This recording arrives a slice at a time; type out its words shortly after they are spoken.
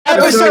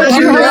Episode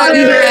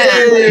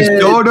 200!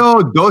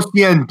 Todo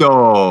 200.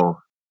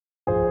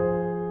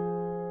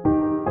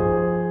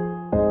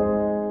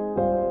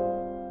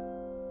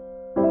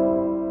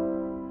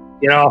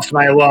 Get off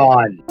my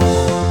lawn.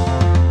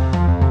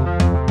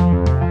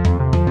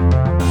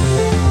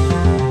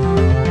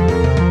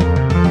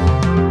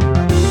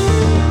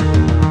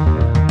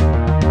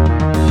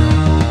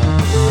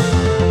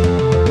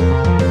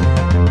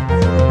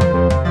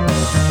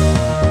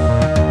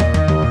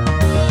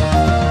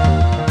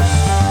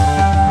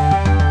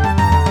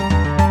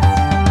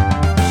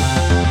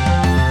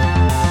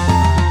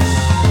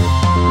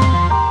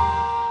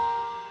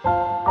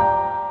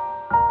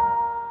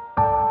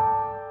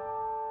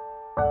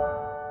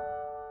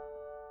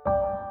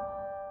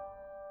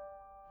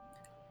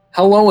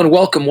 Hello and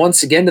welcome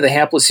once again to the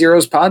Hapless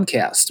Heroes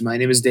podcast. My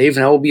name is Dave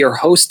and I will be your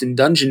host and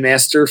dungeon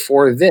master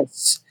for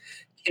this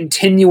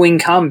continuing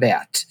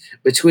combat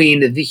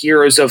between the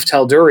heroes of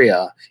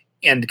Tal'Duria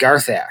and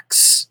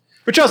Garthax.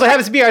 Which also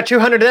happens to be our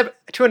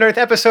 200th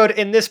episode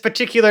in this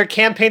particular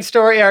campaign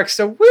story arc,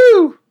 so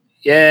woo!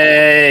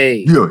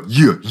 Yay!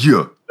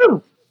 Yeah.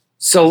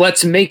 So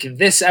let's make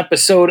this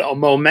episode a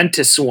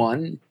momentous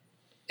one.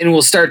 And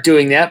we'll start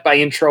doing that by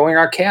introing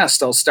our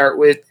cast. I'll start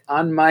with,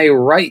 on my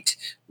right,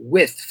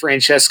 with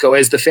Francesco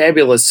as the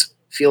fabulous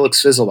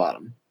Felix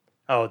Fizzlebottom.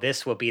 Oh,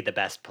 this will be the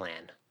best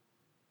plan.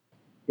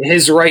 To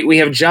his right, we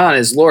have John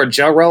as Lord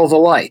Jarrell the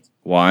Light.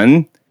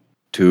 1,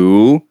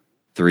 2,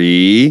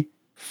 3,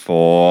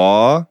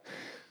 4.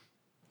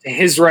 To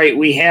his right,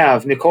 we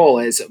have Nicole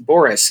as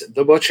Boris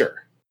the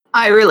Butcher.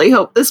 I really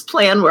hope this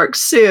plan works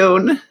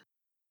soon.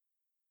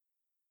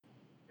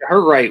 To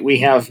her right, we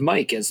have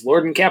Mike as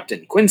Lord and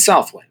Captain Quinn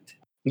Southwind.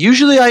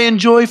 Usually I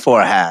enjoy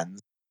forehands.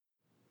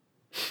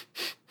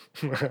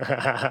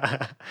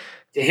 To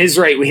his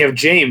right, we have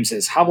James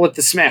as Hoblet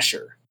the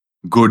Smasher.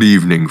 Good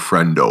evening,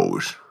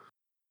 friendos.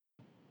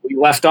 We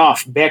left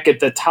off back at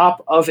the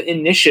top of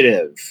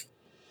initiative.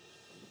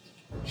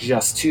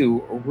 Just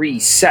to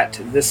reset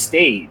the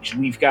stage,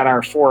 we've got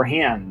our four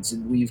hands,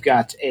 and we've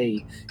got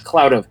a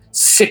cloud of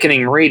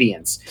sickening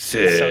radiance. It's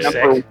so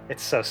sick.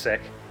 It's so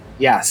sick.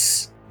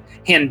 Yes.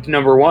 Hand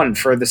number one,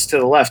 furthest to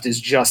the left,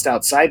 is just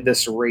outside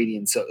this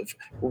radius of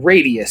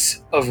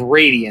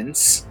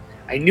radiance.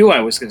 I knew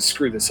I was going to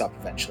screw this up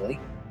eventually.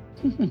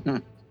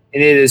 And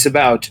it is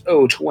about,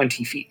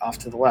 20 feet off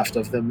to the left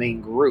of the main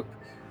group.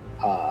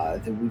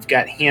 Then we've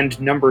got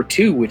hand number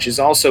two, which is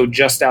also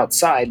just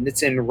outside, and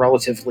it's in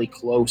relatively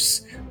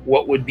close,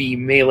 what would be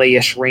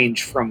melee-ish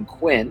range from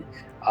Quinn.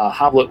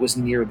 Hoblet was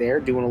near there,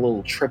 doing a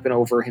little tripping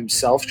over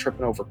himself,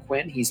 tripping over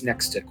Quinn. He's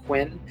next to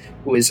Quinn,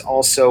 who is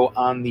also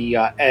on the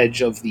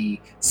edge of the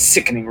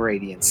sickening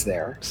radiance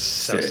there.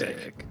 So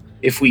sick.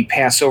 If we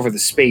pass over the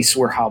space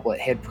where Hoblet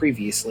had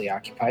previously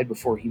occupied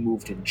before he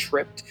moved and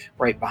tripped,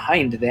 right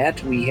behind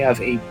that, we have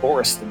a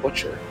Boris the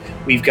Butcher.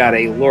 We've got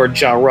a Lord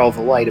Jarrell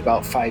the Light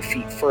about 5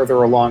 feet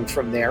further along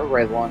from there,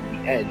 right along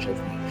the edge of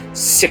the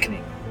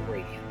sickening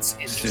radiance.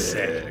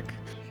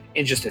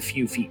 And just a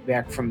few feet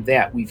back from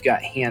that, we've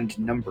got hand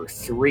number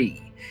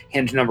three.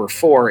 Hand number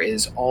four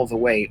is all the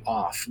way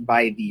off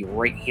by the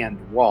right-hand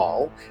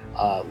wall.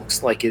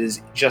 Looks like it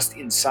is just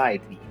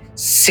inside the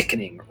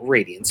sickening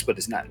radiance, but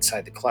is not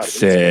inside the cloud.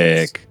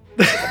 Sick.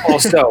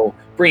 Also,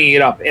 bringing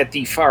it up at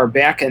the far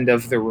back end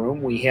of the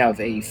room, we have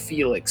a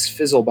Felix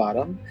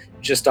Fizzlebottom,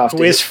 just off.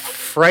 Who is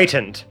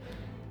frightened?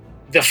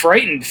 The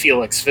frightened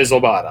Felix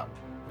Fizzlebottom.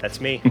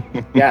 That's me.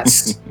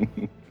 Yes.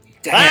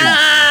 Damn.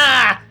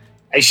 Ah!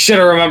 I should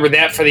have remembered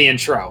that for the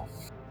intro.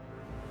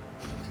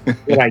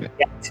 What I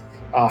get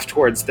off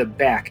towards the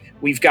back.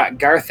 We've got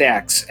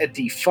Garthax at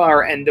the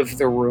far end of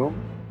the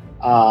room,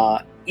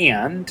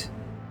 and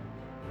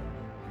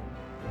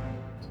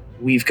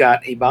we've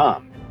got a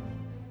bomb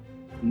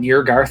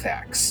near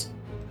Garthax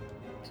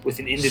with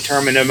an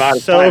indeterminate amount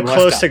of time So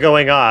close left to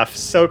going off.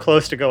 So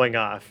close to going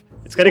off.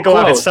 It's going to go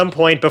off at some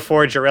point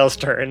before Jarrell's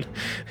turn.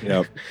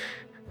 Yep.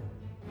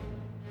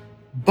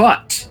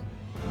 But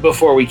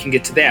before we can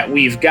get to that,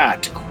 we've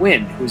got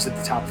Quinn, who's at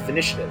the top of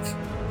initiative.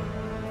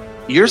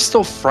 You're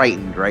still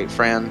frightened, right,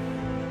 Fran?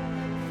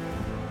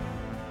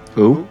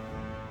 Who?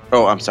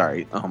 Oh, I'm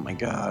sorry. Oh my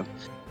god.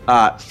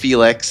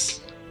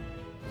 Felix.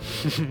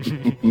 Is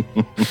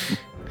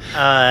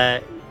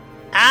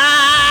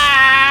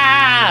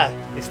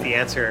the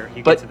answer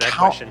you But get to that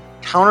question.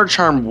 Counter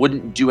charm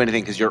wouldn't do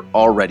anything because you're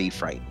already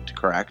frightened,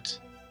 correct?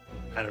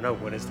 I don't know.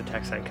 What is the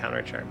text on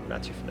counter charm? I'm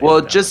not too familiar Well,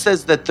 with it that. just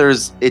says that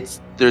there's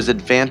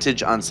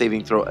advantage on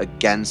saving throw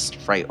against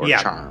fright or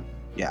Yeah. charm.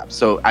 Yeah,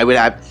 so I would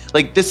have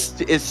this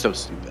is so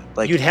stupid.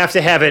 Like You'd have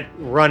to have it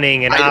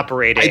running and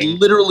operating. I'd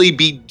literally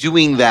be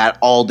doing that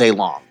all day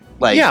long.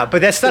 Like yeah,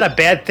 but that's not a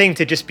bad thing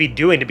to just be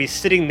doing, to be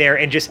sitting there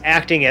and just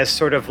acting as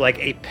sort of like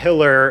a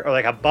pillar or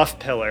like a buff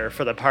pillar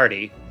for the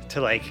party to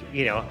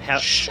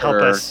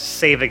help us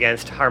save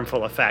against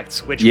harmful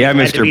effects, which we had to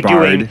Mr. be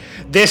Bard. doing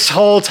this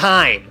whole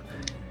time.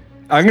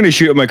 I'm going to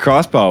shoot with my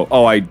crossbow.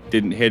 Oh, I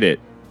didn't hit it.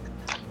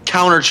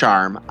 Counter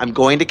charm. I'm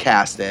going to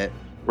cast it.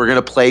 We're going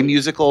to play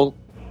musical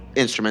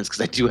instruments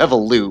because I do have a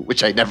lute,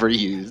 which I never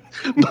use.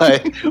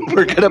 But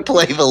we're gonna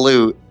play the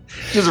lute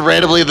just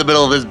randomly in the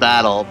middle of this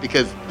battle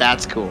because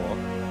that's cool.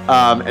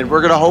 And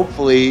we're gonna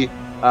hopefully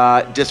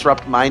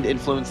disrupt mind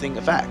influencing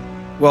effect.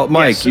 Well,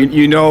 Mike, so-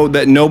 you know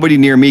that nobody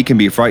near me can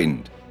be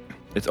frightened.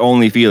 It's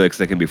only Felix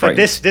that can be But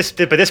frightened.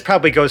 this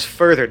probably goes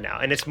further now,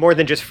 and it's more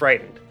than just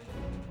frightened.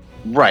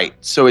 Right.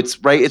 So it's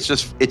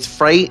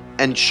fright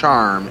and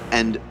charm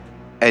and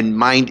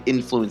mind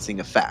influencing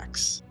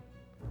effects.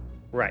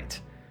 Right.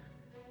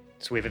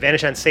 So we have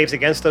advantage on saves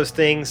against those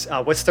things.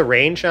 What's the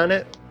range on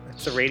it?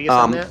 What's the radius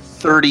on that?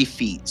 30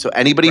 feet. So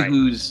anybody Right.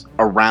 who's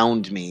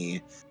around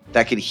me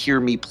that could hear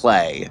me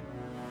play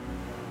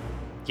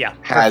Yeah,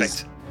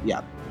 has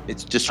perfect.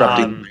 it's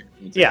disrupting.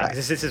 Yeah,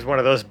 because this is one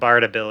of those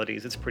bard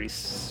abilities. It's pretty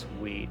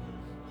sweet.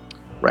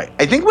 Right.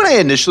 I think when I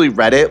initially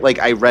read it, like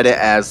I read it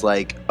as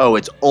like, oh,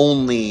 it's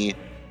only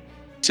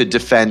to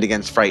defend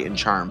against fright and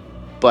charm,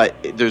 but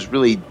there's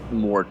really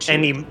more to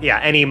it.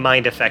 Any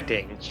mind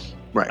affecting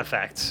Right.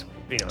 effects.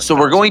 So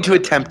we're going to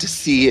attempt to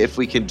see if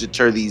we can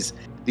deter these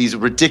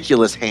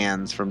ridiculous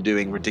hands from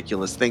doing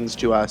ridiculous things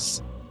to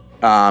us.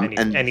 And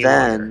then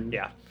longer.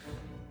 Yeah.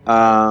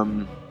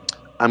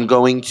 I'm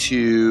going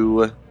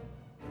to.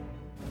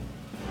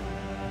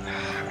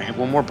 I have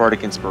one more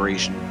bardic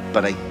inspiration,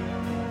 but I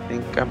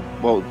think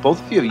both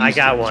of you have used I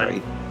got yours, one.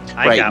 right?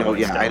 I got one.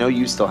 Yeah, still. I know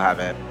you still have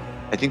it.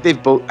 I think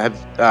they've both have.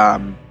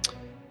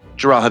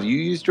 Jarrell, have you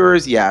used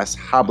yours? Yes.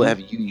 Hoblet, have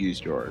you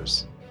used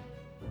yours?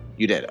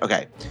 You did.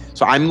 Okay.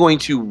 So I'm going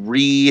to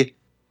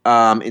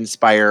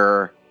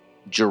inspire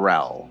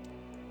Jarrell.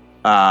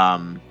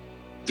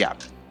 Yeah.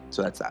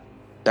 So that's that.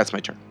 That's my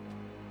turn.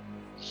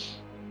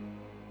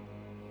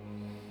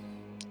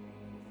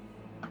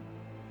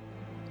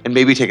 And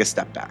maybe take a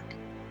step back.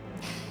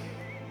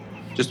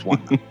 Just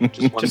one.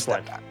 Just one Just step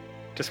one. back.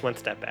 Just one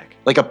step back.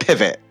 Like a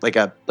pivot. Like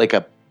a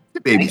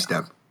Baby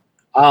step.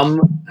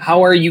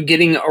 How are you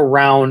getting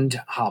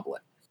around Hoblet?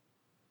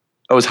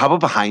 Oh, is Hubba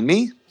behind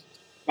me?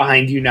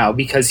 Behind you now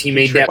because he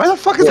made that. Why the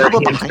fuck is Or Hubba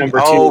hand behind me? number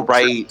Oh, two.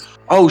 right.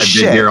 Oh, I've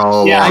shit. been here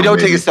all Yeah, along. I don't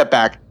take baby.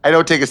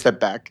 a step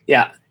back.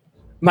 Yeah.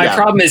 My Yeah.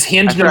 problem is I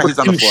hand forgot number he's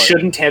on the 2 floor.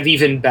 shouldn't have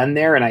even been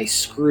there, and I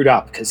screwed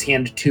up because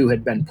hand 2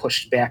 had been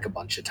pushed back a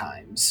bunch of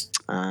times.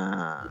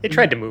 It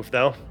tried to move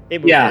though. It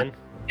moved Yeah. in.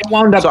 It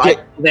wound up So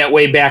getting that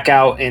way back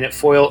out, and I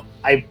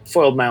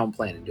foiled my own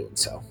plan in doing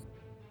so.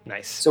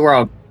 Nice. So we're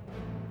all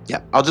Yeah,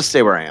 I'll just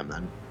stay where I am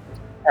then.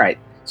 all right.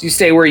 So you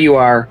stay where you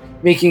are,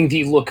 making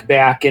the look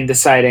back and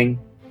deciding.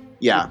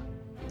 Yeah.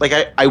 Like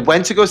I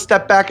went to go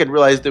step back and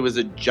realized there was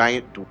a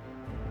giant door.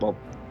 Well,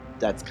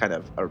 that's kind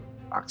of an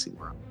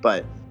oxymoron.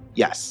 But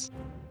yes.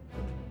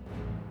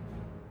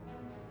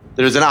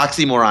 There's an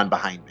oxymoron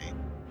behind me.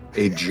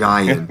 A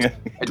giant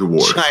A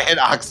dwarf. giant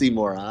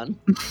oxymoron.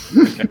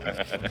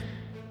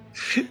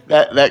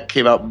 that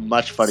came out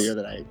much funnier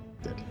than I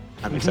did.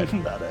 I'm excited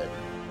about it.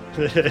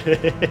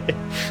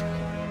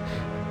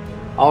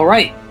 All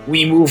right,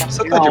 we move I'm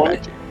so glad you're down.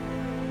 back,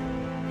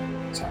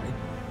 Jake. Sorry,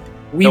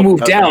 we Nope,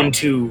 move okay. down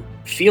to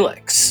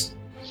Felix.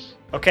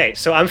 Okay,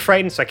 so I'm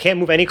frightened, so I can't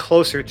move any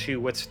closer to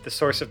what's the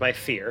source of my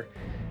fear.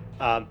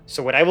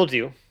 So what I will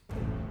do,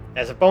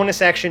 as a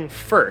bonus action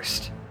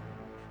first,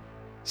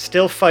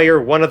 still fire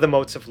one of the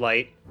motes of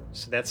light.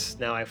 So that's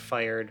now I've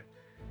fired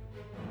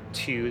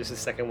 2. This is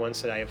the second one,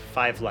 so I have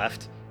 5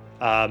 left.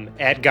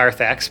 At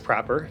Garthax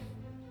proper.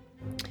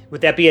 Would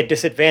that be a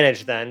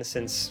disadvantage then,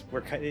 since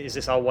is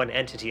this all one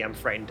entity I'm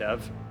frightened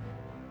of?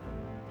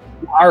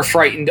 You are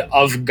frightened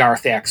of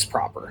Garthax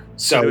proper,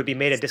 So so it would be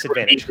made a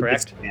disadvantage,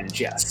 correct? Disadvantage,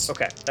 yes.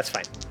 Okay, that's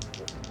fine.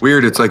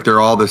 Weird, it's like they're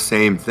all the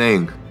same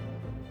thing.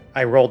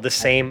 I rolled the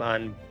same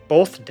on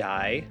both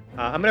die.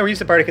 I'm going to use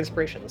the Bardic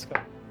Inspiration. Let's go.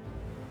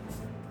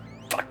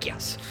 Fuck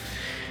yes.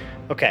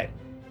 Okay.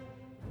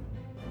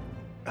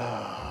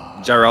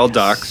 Jarrell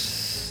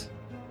ducks.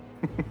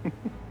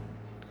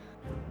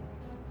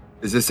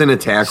 Is this an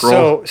attack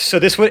roll? So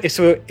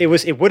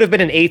it would have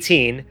been an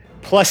 18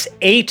 plus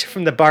 8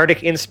 from the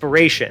Bardic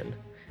Inspiration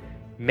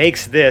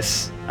makes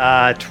this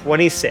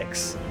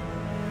 26.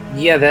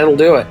 Yeah, that'll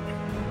do it.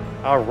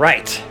 All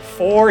right.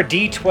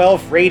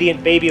 4d12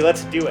 radiant, baby.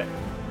 Let's do it.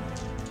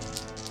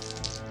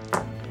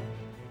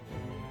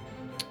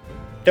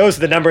 Those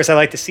are the numbers I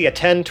like to see. A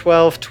 10,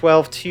 12,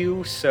 12,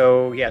 2.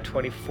 So, yeah,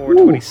 24,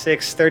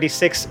 26,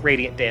 36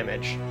 radiant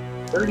damage.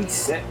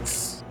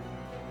 36.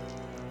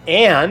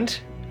 And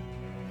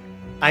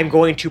I'm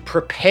going to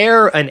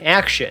prepare an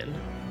action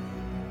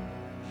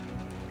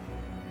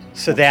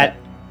so that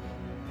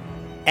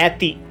at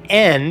the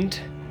end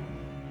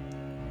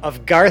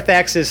of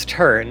Garthax's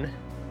turn,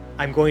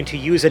 I'm going to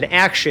use an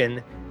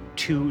action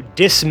to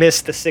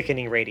dismiss the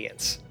sickening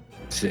radiance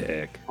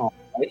Sick.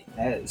 Right,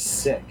 that is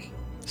sick.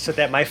 so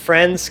that my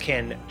friends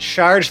can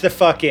charge the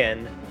fuck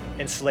in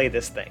and slay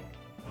this thing.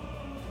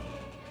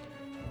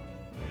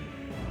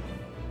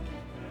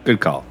 Good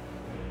call.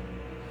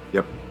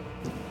 Yep.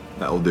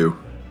 That'll do.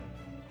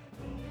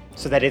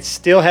 So that it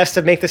still has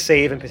to make the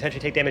save and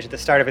potentially take damage at the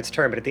start of its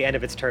turn, but at the end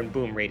of its turn,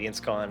 boom, radiance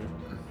gone.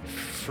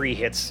 Free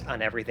hits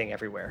on everything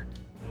everywhere.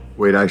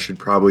 Wait, I should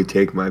probably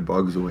take my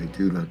bugs away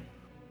too then.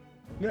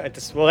 No,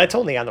 well, that's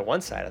only on the one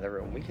side of the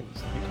room. We can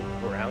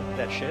go around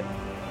that shit.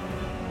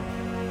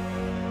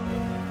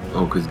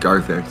 Oh, because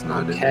Garthak's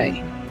not in.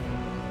 Okay.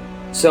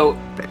 So,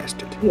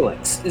 Bastard.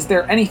 Felix, is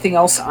there anything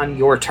else on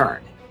your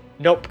turn?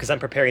 Nope, because I'm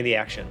preparing the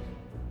action.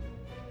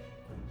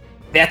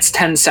 That's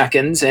 10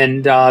 seconds,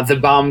 and the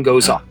bomb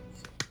goes off.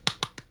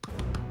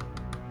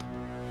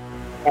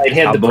 I'd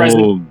had the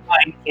president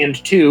and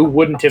 2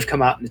 wouldn't have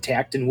come out and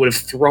attacked and would have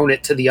thrown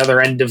it to the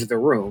other end of the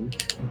room.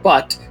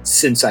 But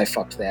since I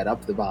fucked that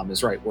up, the bomb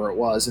is right where it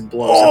was and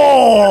blows up.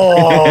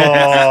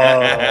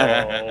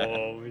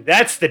 Oh,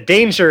 that's the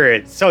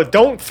danger. So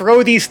don't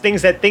throw these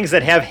things at things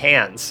that have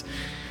hands,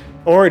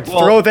 or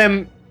throw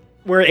them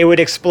where it would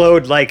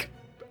explode like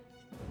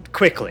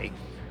quickly.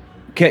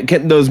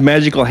 Can those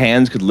magical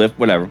hands could lift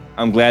whatever.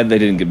 I'm glad they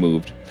didn't get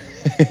moved.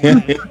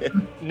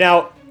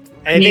 Now.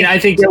 I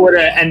think that would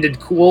have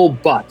ended cool,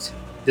 but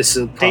this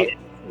is probably...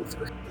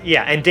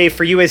 Yeah, and Dave,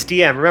 for you as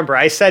DM, remember,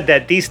 I said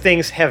that these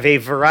things have a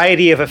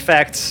variety of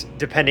effects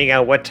depending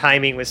on what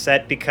timing was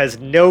set, because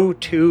no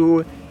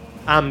 2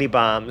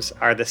 Omnibombs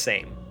are the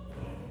same.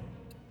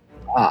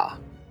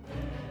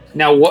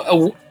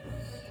 Now,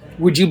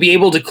 would you be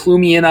able to clue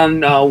me in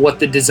on what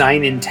the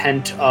design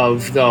intent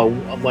of the,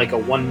 like, a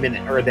 1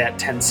 minute or that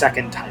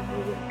 10-second timer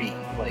would be?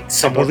 Like,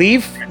 I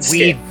believe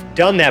we've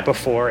done that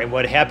before, and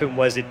what happened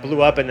was it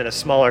blew up, and then a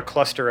smaller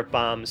cluster of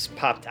bombs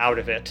popped out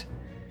of it,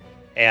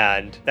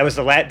 and that was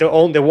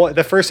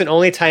the first and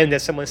only time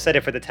that someone set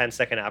it for the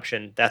 10-second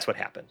option. That's what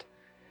happened.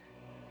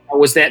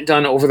 Was that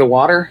done over the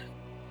water?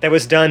 That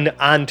was done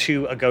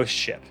onto a ghost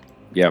ship.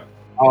 Yep.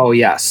 Oh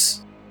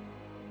yes.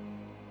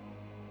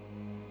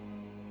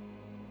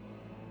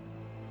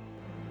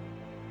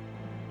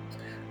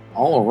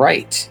 All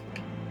right.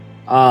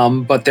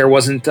 But there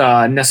wasn't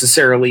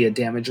necessarily a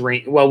damage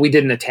range. Well, we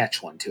didn't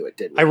attach one to it,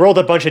 did we? I rolled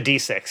a bunch of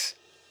d6.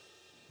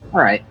 All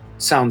right,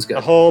 sounds good.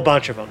 A whole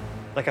bunch of them.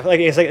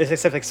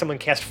 It's like someone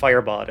cast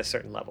fireball at a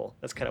certain level.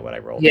 That's kind of what I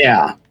rolled.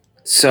 Yeah.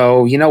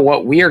 So you know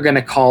what? We are going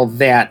to call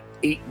that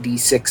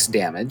 8d6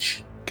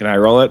 damage. Can I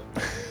roll it?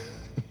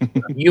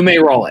 You may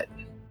roll it.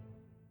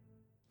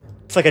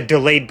 It's like a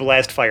delayed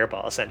blast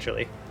fireball,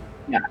 essentially.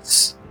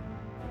 Yes.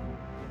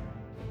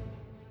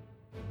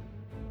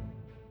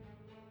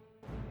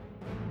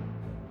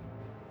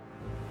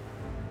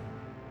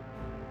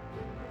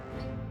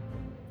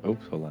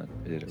 Oops, hold on.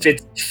 If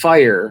it's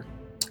fire,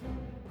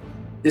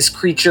 this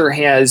creature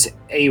has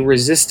a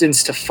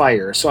resistance to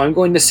fire. So I'm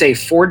going to say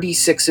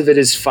 4d6 of it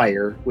is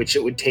fire, which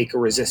it would take a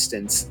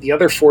resistance. The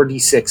other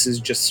 4d6 is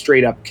just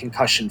straight up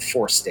concussion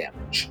force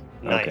damage.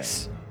 Nice.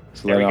 Okay.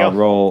 So then I'll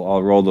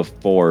roll the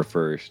 4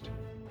 first.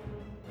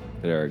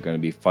 That are going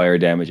to be fire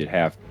damage at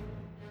half.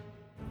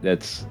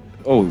 That's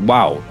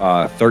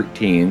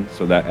 13.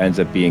 So that ends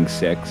up being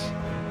 6.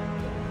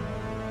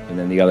 And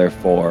then the other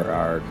 4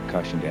 are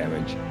concussion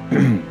damage,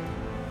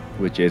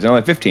 which is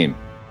only 15.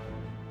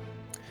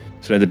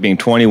 So it ends up being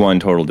 21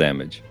 total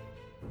damage.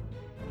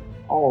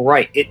 All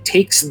right, it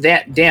takes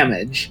that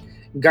damage.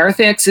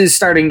 Garthax is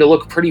starting to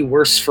look pretty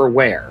worse for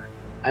wear.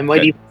 I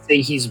might even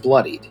say he's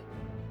bloodied.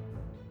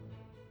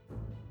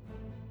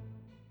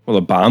 Well,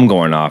 a bomb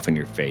going off in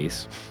your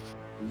face.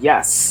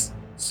 Yes.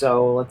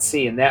 So let's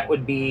see, and that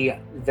would be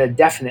the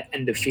definite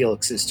end of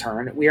Felix's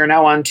turn. We are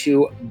now on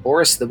to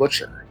Boris the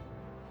Butcher.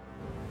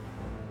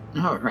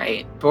 All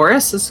right.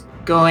 Boris is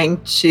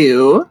going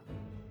to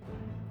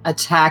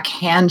attack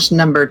hand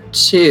number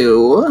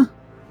 2,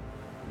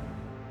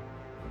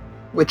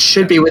 which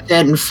should be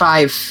within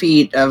 5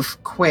 feet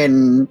of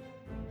Quinn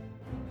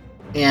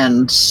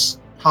and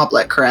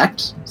Hoblet,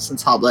 correct?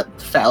 Since Hoblet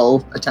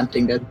fell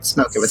attempting to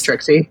smoke it with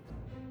Trixie.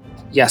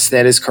 Yes,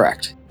 that is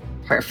correct.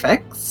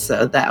 Perfect.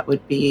 So that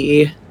would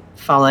be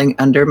falling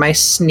under my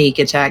sneak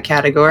attack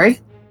category.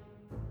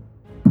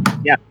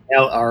 Yeah,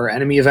 our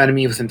enemy of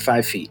enemy within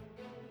 5 feet.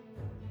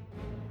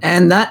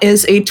 And that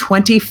is a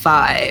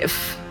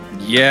 25.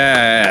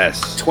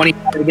 Yes.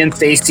 25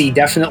 against AC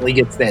definitely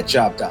gets that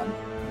job done.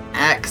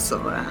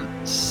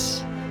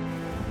 Excellent.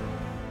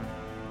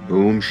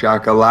 Boom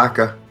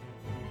shakalaka.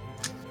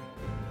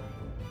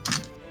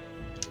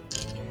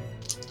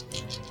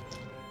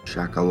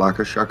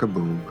 Shakalaka shaka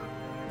boom.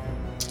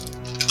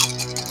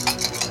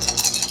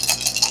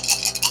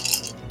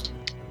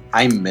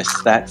 I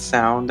miss that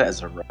sound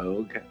as a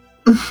rogue.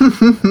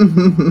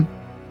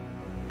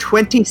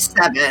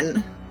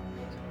 27.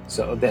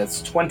 So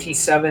that's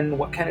 27.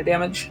 What kind of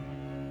damage?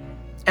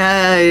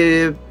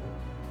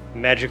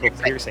 Magical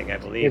piercing, I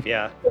believe,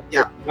 yeah.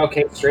 Yeah.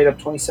 Okay, straight up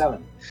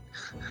 27.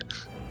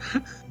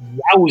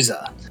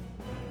 Yowza.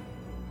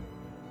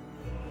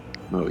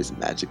 I'm always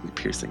magically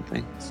piercing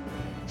things.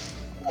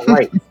 All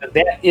right, so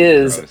that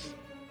is...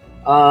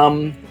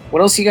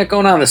 what else you got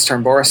going on this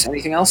turn, Boris?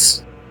 Anything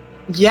else?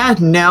 Yeah,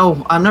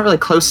 no. I'm not really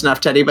close enough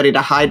to anybody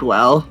to hide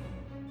well.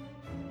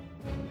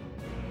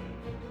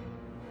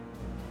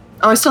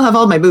 Oh, I still have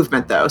all my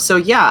movement, though. So,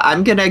 yeah,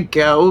 I'm going to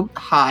go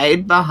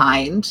hide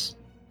behind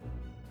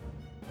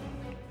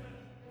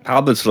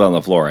Hoblet's still on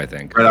the floor, I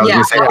think. Right, I was Yeah.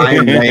 gonna say I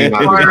am laying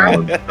on the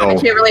ground. I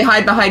So can't really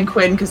hide behind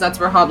Quinn because that's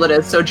where Hoblet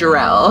is. So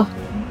Jarrell.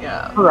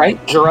 Yeah. All right,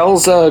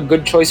 Jarrell's a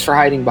good choice for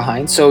hiding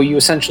behind. So you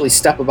essentially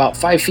step about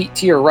 5 feet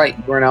to your right.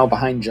 You are now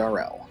behind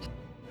Jarrell.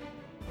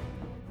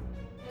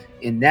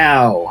 And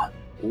now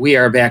we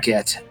are back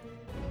at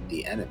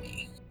the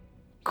enemy.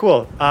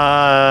 Cool.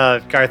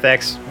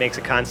 Garthex makes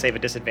a con save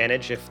at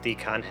disadvantage if the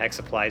con hex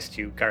applies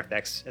to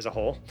Garthex as a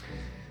whole,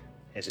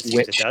 as it seems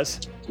it Which- does.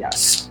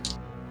 Yes.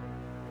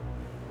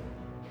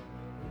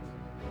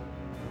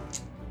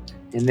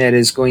 And that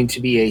is going to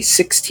be a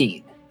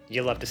 16.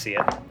 You'll love to see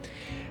it.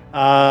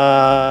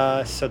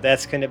 So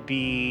that's going to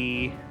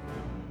be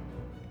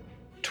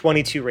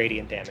 22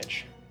 radiant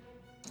damage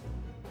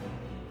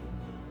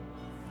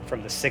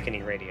from the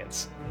sickening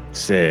radiance.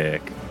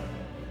 Sick.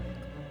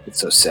 It's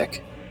so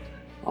sick.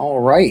 All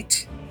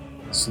right.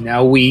 So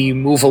now we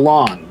move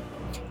along.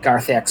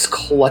 Garthax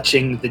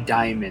clutching the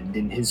diamond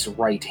in his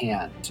right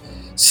hand,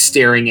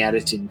 staring at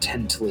it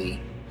intently,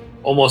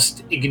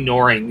 almost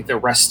ignoring the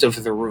rest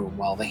of the room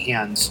while the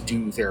hands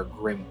do their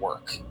grim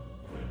work.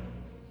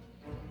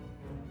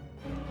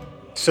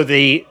 So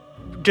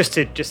just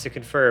to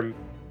confirm,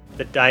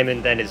 the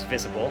diamond then is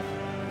visible.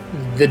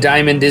 The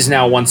diamond is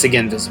now once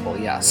again visible,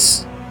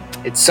 yes.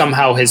 It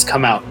somehow has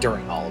come out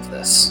during all of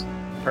this.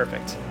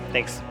 Perfect.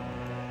 Thanks.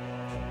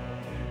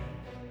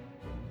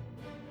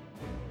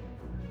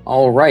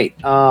 All right.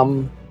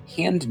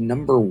 Hand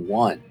number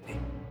 1.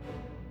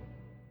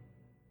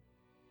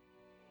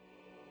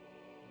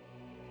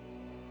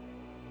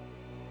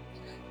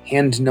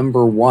 Hand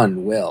number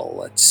 1 will,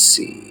 let's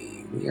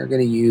see. We are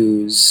going to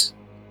use...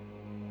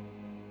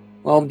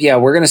 Well, yeah,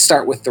 we're going to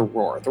start with the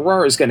roar. The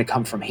roar is going to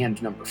come from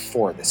hand number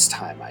 4 this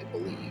time, I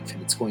believe. And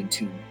it's going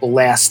to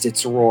blast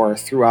its roar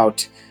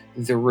throughout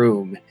the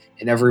room.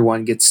 And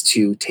everyone gets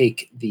to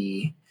take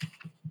the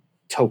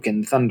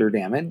token thunder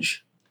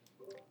damage.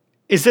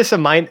 Is this a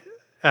mind?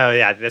 Oh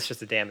yeah, that's just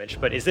the damage.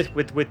 But is this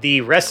would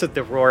the rest of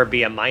the roar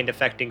be a mind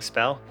affecting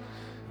spell?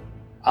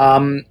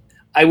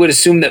 I would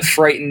assume that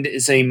frightened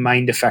is a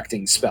mind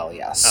affecting spell,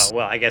 yes. Oh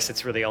well, I guess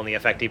it's really only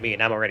affecting me,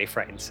 and I'm already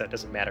frightened, so it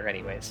doesn't matter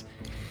anyways.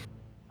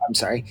 I'm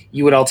sorry.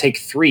 You would all take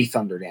 3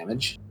 thunder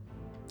damage.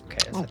 Okay,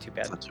 that's not too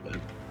bad. Not too bad.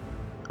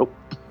 Oh,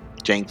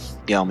 Jenks,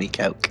 yell me,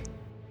 Coke.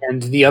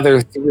 And the other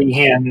 3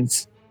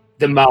 hands,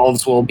 the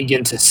mouths will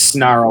begin to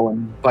snarl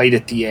and bite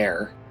at the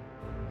air.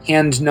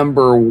 Hand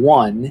number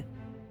 1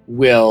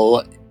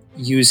 will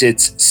use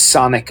its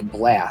sonic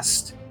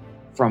blast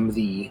from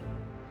the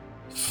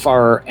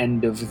far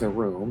end of the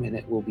room, and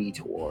it will be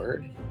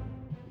toward...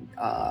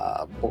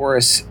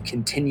 Boris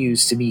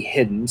continues to be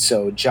hidden,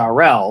 so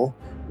Jarrell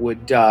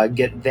would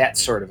get that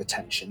sort of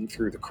attention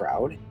through the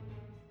crowd.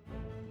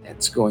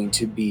 That's going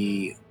to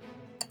be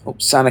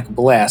sonic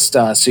blast.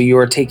 So you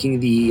are taking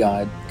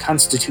the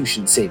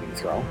Constitution saving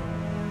throw.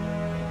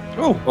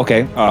 Oh,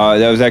 okay.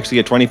 That was actually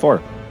a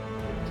 24.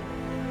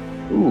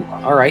 Ooh,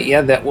 all right. Yeah,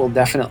 that will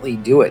definitely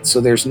do it.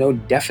 So there's no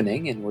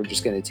deafening, and we're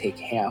just going to take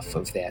half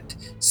of that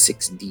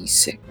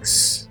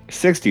 6d6.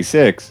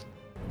 66.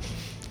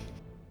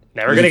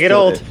 Never gonna get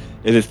old.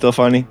 Is it still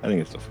funny? I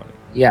think it's still funny.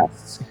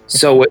 Yes.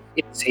 So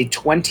it's a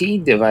 20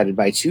 divided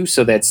by 2,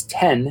 so that's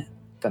 10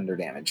 thunder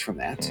damage from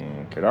that.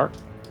 Okay, dark.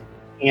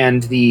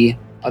 And the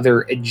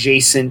other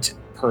adjacent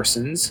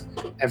persons,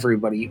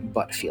 everybody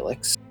but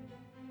Felix,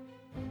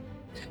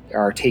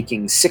 are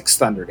taking 6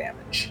 thunder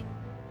damage.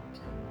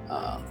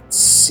 Let's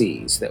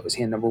see. So that was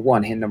hand number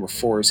 1. Hand number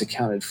 4 is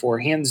accounted for.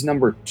 Hands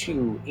number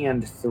 2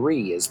 and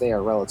 3, as they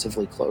are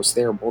relatively close,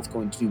 they are both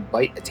going to do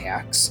bite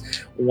attacks.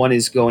 One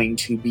is going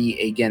to be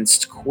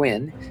against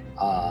Quinn.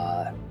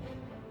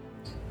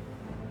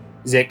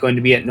 Is that going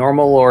to be at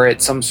normal or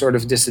at some sort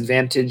of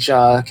disadvantage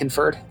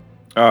conferred?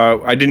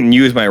 I didn't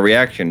use my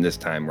reaction this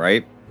time,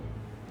 right?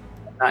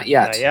 Not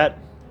yet. Not yet.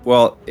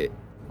 Well, it's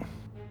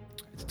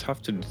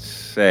tough to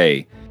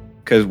say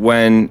because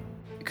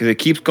it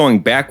keeps going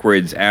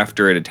backwards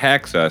after it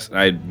attacks us. And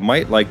I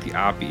might like the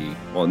Oppie.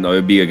 Well, no,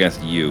 it'd be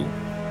against you.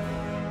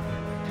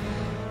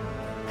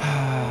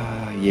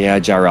 Yeah,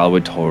 Jarrell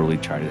would totally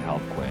try to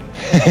help Quinn.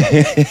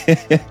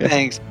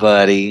 Thanks,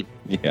 buddy.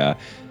 Yeah.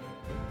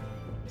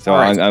 So All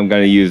right. I'm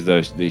going to use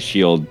the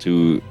shield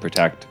to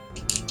protect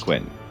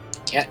Quinn.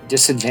 At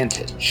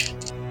disadvantage.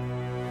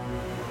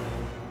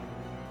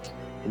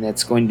 And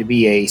that's going to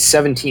be a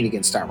 17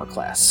 against armor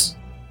class.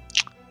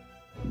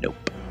 Nope.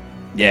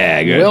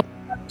 Yeah, good. Will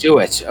not do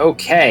it.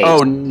 Okay. Oh,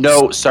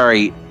 no,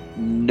 sorry.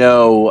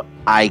 No,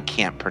 I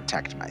can't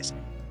protect myself.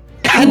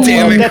 God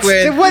damn it, That's-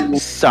 Quinn. What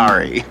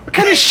Sorry.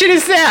 kind of shit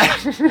is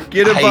that?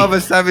 Get above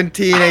a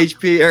 17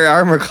 HP or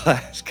armor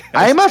class. God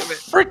I'm damn a it.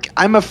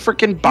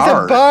 freaking He's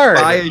bard. a bard.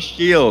 Buy a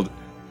shield.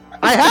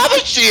 I have a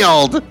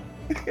shield.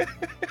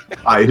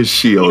 I his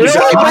shield. You know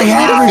what? I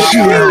have a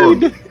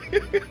shield.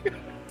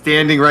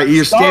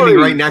 You're standing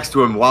right next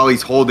to him while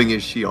he's holding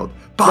his shield.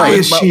 Buy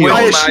a shield.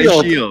 Buy a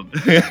Buy shield.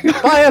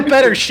 Buy a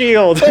better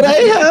shield. But I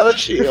have a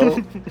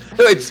shield.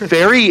 No, it's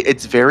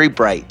very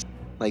bright.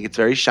 Like it's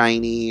very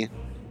shiny.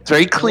 It's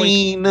very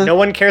clean. No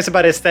one cares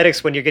about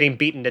aesthetics when you're getting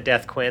beaten to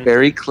death, Quinn.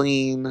 Very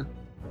clean.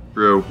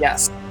 True.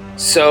 Yes.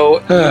 So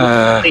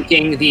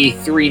taking the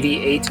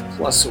 3d8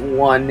 plus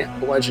 1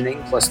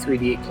 bludgeoning plus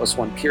 3d8 plus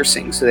 1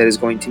 piercing. So that is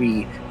going to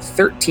be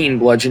 13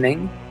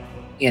 bludgeoning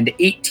and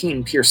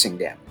 18 piercing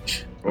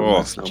damage. Oh,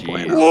 That's no geez.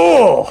 bueno.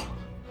 Whoa!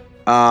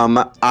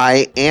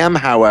 I am,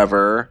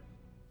 however,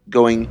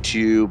 going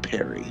to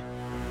parry.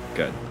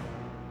 Good.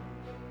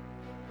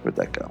 Where'd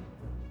that go?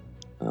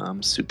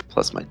 Super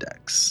plus my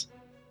dex.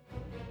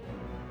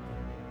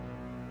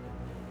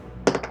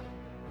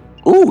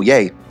 Ooh,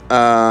 yay.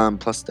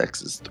 Plus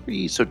dex is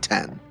 3, so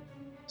 10.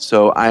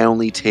 So I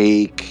only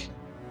take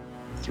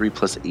 3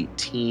 plus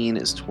 18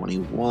 is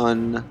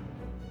 21.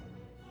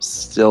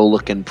 Still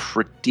looking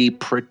pretty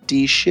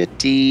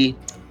shitty.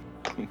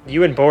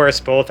 You and Boris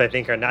both, I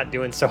think, are not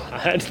doing so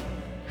hot.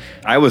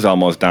 I was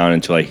almost down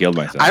until I healed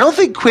myself. I don't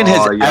think Quinn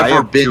has Oh, yeah, I ever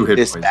have 2 been hit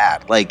this points.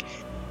 bad. Like,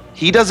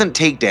 he doesn't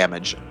take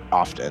damage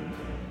often.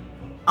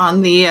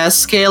 On the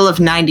scale of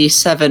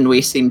 97,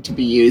 we seem to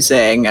be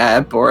using.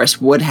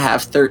 Boris would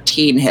have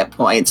 13 hit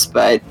points,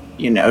 but,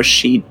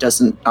 she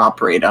doesn't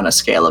operate on a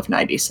scale of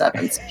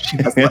 97, so she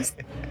has less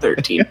than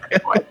 13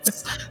 hit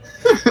points.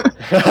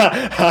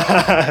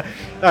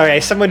 All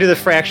right, someone do the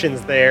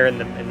fractions there in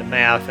the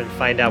math and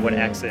find out what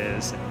X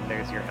is. And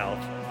there's your health.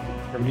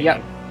 remaining.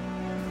 Yep.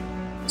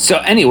 So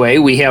anyway,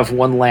 we have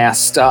one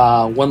last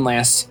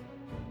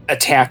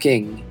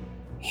attacking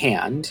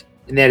hand,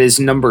 and that is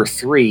number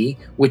 3,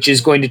 which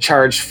is going to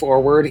charge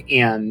forward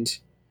and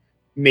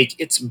make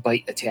its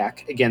bite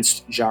attack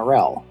against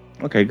Jarrell.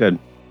 Okay, good.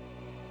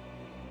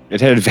 It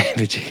had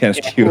advantage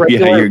against Yeah, you. Yeah,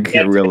 regular you're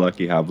advantage. real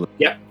lucky, Hoblet.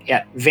 Yep,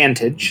 at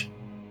vantage.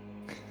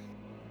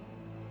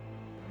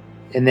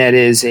 And that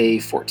is a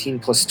 14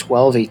 plus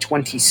 12, a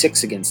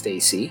 26 against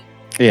AC.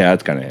 Yeah,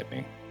 that's gonna hit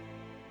me.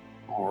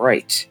 All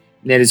right.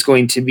 And that is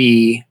going to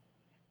be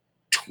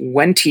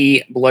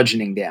 20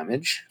 bludgeoning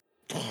damage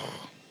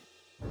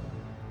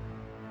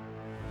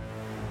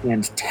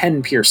and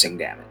 10 piercing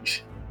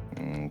damage.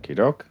 Okie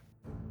doke.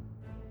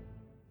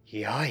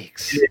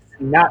 Yikes. It's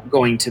not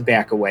going to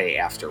back away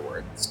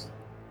afterwards.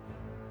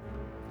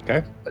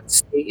 Okay. But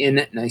stay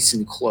in nice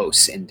and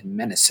close and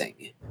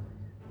menacing.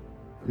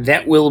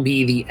 That will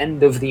be the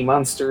end of the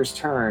monster's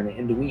turn,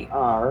 and we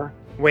are...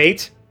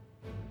 Wait.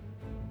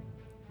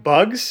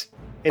 Bugs?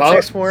 Insect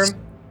Bugs. swarm?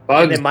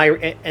 Bugs.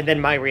 And then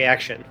my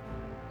reaction.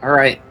 All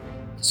right.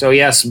 So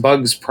yes,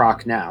 bugs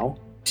proc now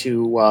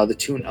to the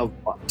tune of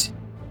what?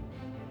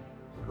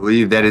 I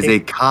believe that is a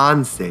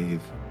con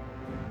save.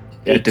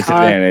 A At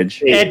disadvantage.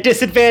 con save At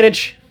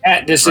disadvantage.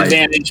 At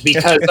disadvantage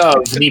because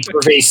of the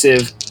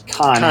pervasive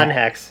con. Con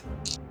hex.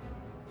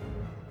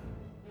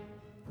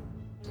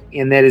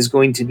 And that is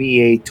going to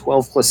be a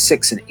 12 plus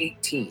 6 and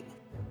 18.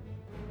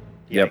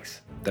 Yep. Yikes.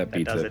 That That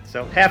beats does it. it.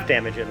 So half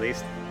damage at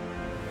least.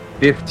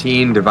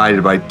 15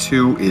 divided by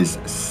 2 is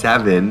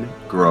 7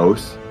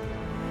 gross.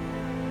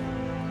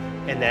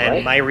 And then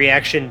Alright. my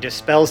reaction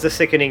dispels the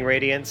sickening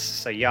radiance,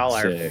 so y'all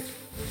are Sick.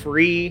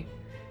 free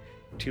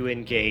to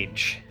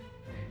engage.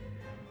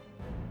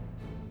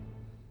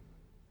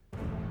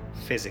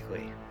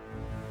 Physically.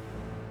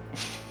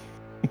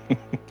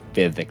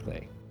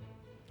 Physically.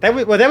 That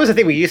was the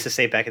thing we used to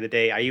say back in the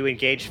day. Are you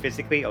engaged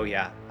physically? Oh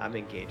yeah, I'm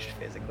engaged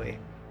physically.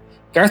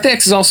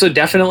 Garthax is also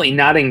definitely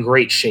not in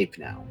great shape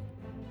now.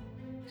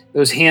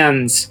 Those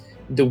hands,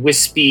 the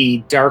wispy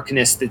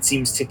darkness that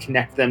seems to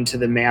connect them to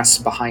the mass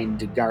behind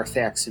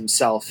Garthax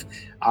himself,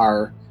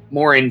 are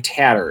more in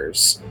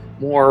tatters,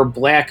 more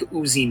black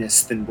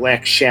ooziness than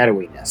black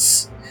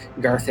shadowiness.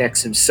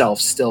 Garthax himself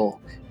still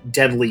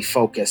deadly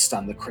focused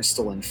on the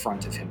crystal in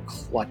front of him,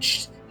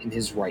 clutched in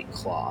his right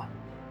claw.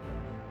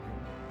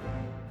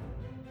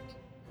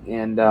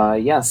 And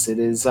yes, it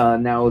is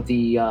now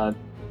the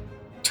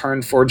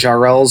turn for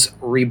Jarrell's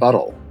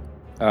rebuttal.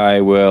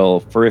 I will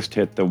first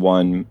hit the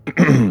one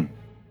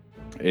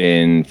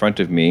in front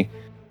of me.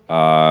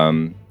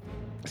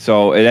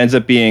 So it ends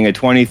up being a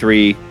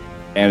 23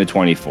 and a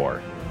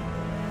 24.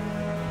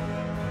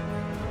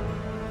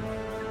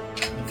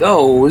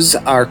 Those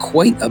are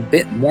quite a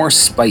bit more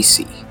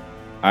spicy.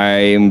 I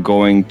am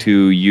going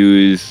to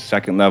use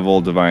second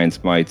level Divine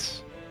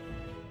Smites.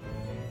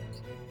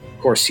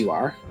 Of course you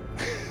are.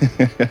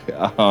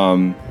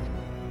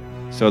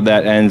 So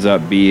that ends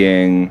up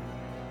being,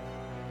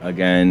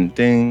 again,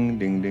 ding,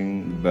 ding,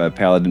 ding,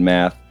 Paladin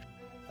math.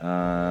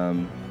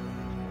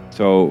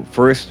 So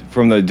first,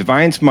 from the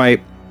Divine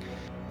Smite,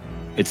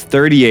 it's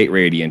 38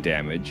 radiant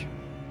damage.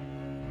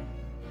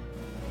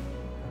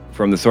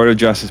 From the Sword of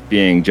Justice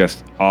being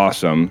just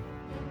awesome,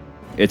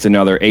 it's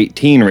another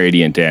 18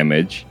 radiant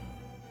damage.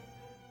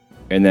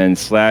 And then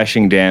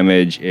slashing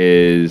damage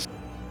is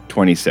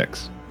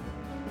 26.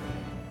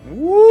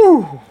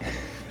 Woo!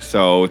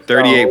 So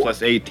 38 So-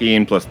 plus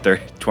 18 plus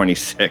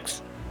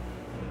 26.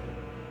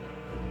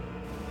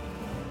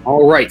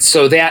 All right,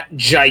 so that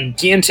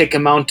gigantic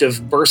amount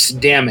of burst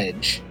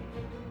damage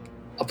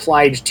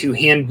applied to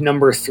hand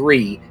number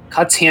 3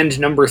 cuts hand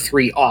number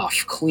 3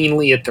 off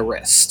cleanly at the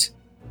wrist.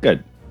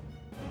 Good.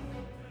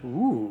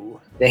 Ooh.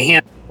 The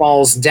hand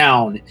falls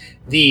down.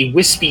 The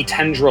wispy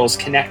tendrils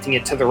connecting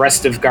it to the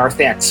rest of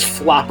Garthax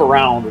flop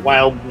around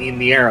wildly in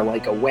the air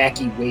like a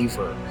wacky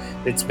waver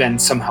that's been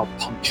somehow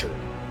punctured.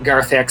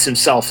 Garthax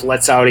himself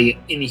lets out an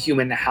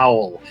inhuman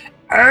howl.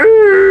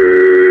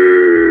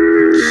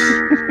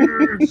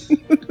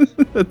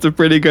 That's a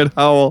pretty good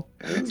howl.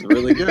 That's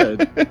really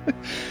good.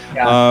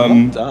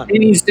 Yeah. Done. It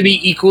needs to be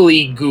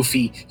equally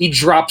goofy. He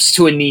drops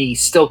to a knee,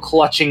 still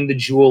clutching the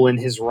jewel in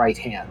his right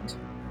hand.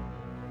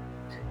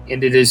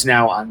 And it is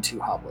now on to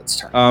Hoblet's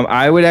turn.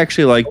 I would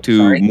actually like to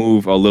Sorry.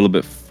 move a little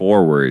bit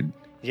forward.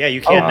 Yeah,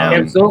 you can now.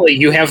 Absolutely.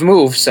 You have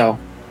moved, so.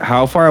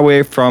 How far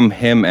away from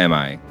him am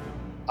I?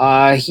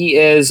 He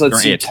is, let's Or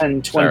see, it.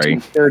 10, 20, Sorry.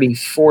 30,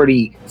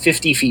 40,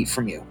 50 feet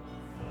from you.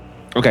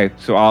 Okay,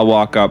 so I'll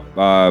walk up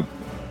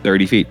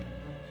 30 feet.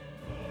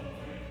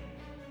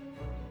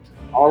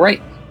 All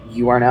right.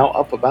 You are now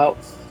up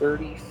about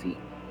 30 feet.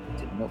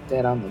 Didn't note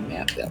that on the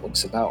map. That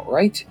looks about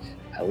right.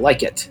 I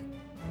like it.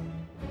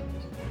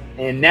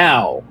 And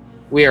now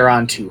we are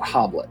on to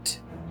Hoblet,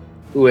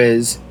 who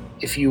is,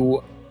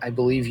 I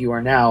believe you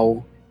are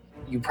now,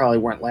 you probably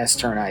weren't last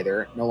turn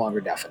either, no longer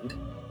deafened.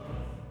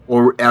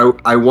 Or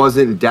I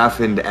wasn't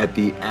deafened at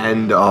the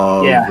end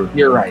of Yeah,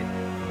 you're right.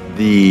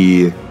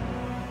 the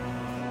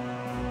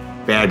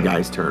bad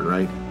guy's turn,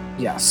 right?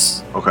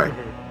 Yes. Okay.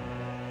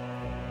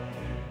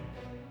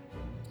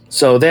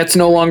 So that's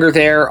no longer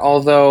there,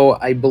 although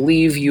I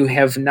believe you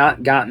have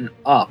not gotten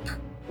up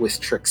with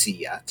Trixie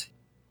yet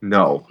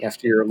No,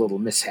 after your little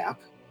mishap.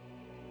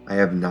 I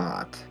have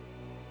not.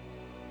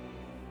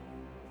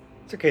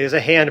 It's okay. There's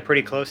a hand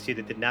pretty close to you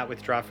that did not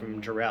withdraw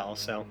from Jarrell,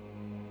 so.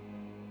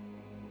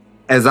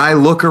 As I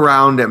look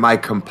around at my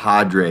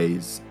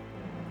compadres,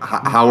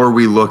 how are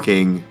we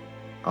looking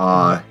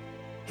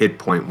hit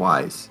point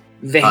wise?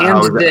 The How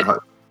hand is that, how-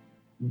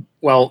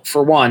 well,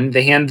 for one,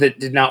 the hand that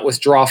did not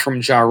withdraw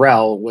from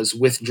Jarrell was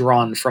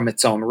withdrawn from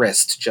its own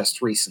wrist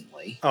just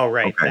recently. Oh,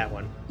 right, Okay. that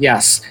one.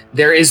 Yes,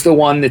 there is the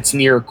one that's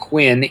near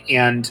Quinn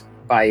and,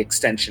 by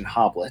extension,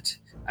 Hoblet.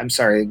 I'm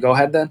sorry, go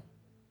ahead then.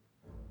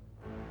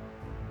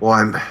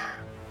 Well,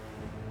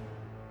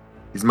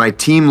 is my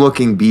team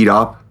looking beat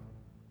up?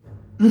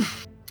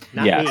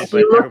 Not Yes.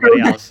 me, but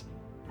everybody else.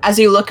 As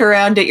you look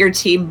around at your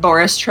team,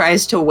 Boris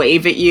tries to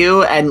wave at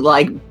you, and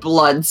like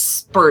blood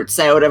spurts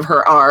out of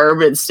her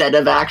arm instead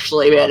of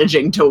actually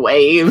managing to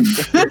wave.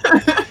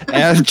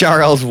 As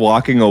Jarl's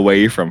walking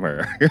away from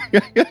her.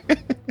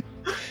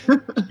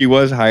 He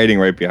was hiding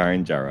right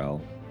behind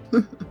Jarl.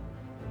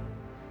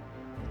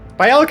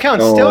 By all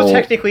accounts, still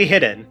technically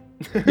hidden.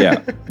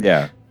 Yeah,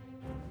 yeah.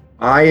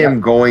 I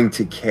am going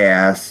to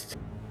cast.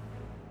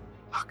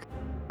 Fuck.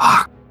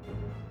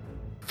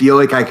 Feel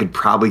like I could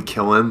probably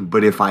kill him,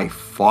 but if I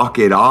fuck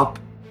it up,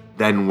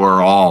 then we're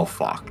all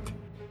fucked.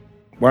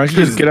 Why don't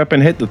you just get up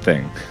and hit the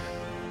thing?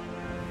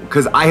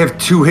 Because I have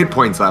 2 hit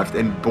points left,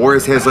 and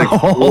Boris has like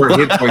 4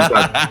 hit points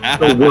left.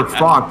 So we're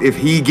fucked. If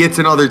he gets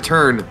another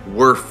turn,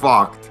 we're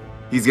fucked.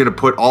 He's gonna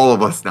put all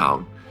of us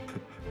down.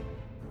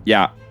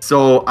 Yeah.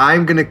 So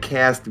I'm gonna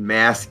cast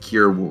Mass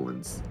Cure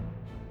Wounds.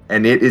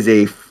 And it is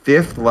a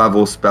 5th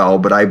level spell,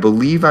 but I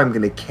believe I'm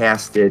gonna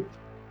cast it.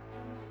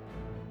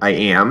 I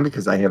am,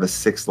 because I have a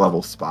 6th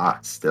level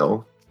spot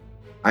still.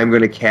 I'm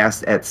gonna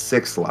cast at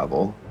 6th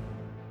level.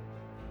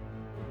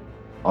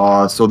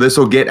 So this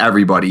will get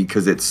everybody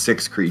because it's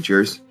 6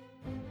 creatures.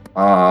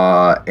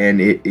 And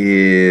it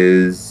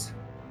is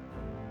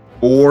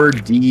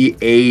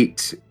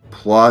 4d8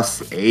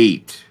 plus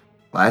 8.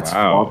 Let's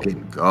Wow.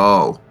 fucking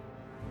go.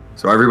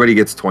 So everybody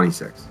gets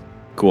 26.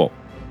 Cool.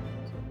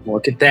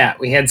 Look at that.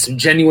 We had some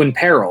genuine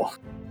peril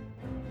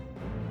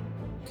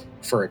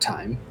for a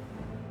time.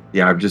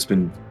 Yeah, I've just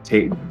been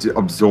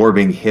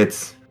absorbing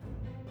hits.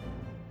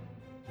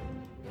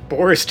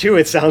 Boris, too,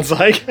 it sounds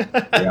like.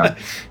 Yeah.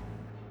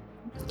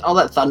 All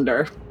that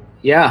thunder.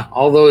 Yeah,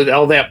 all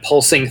that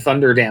pulsing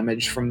thunder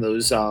damage from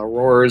those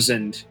roars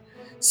and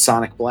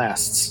sonic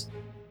blasts.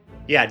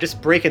 Yeah,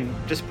 just breaking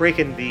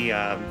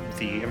the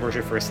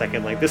immersion for a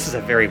second. Like, this is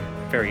a very,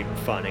 very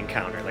fun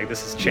encounter. Like,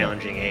 this is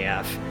challenging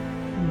AF.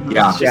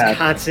 Yeah. It's just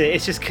constant.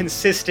 It's just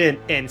consistent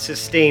and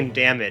sustained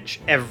damage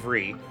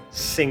every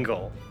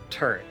single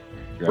turn.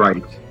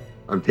 Right.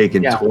 I'm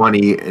taking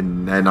 20,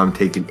 and then I'm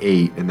taking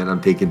 8, and then I'm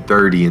taking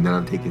 30, and then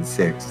I'm taking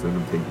 6, and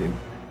then I'm taking...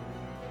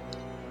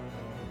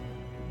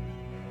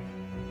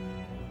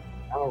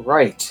 All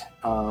right.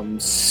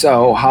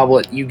 So,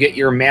 Hoblet, you get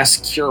your Mass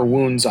Cure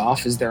Wounds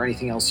off. Is there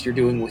anything else you're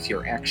doing with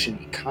your action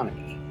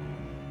economy?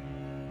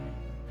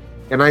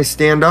 Can I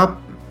stand up?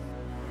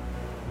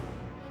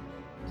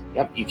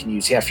 Yep, you can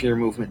use half your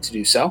movement to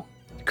do so.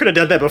 Could have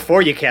done that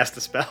before you cast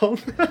the spell.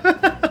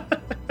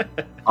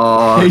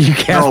 You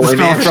cast the and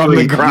spell from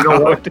the actually,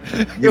 ground.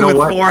 You know With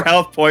what? 4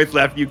 health points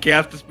left, you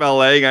cast the spell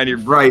laying on your...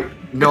 Right.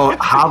 No,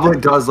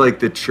 Hoblet does like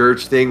the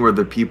church thing where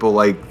the people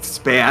like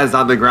spaz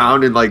on the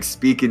ground and like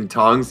speak in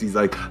tongues. He's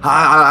like,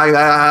 and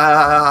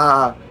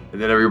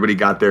then everybody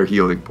got their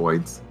healing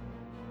points.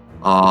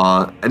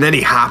 And then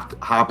he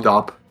hopped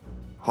up,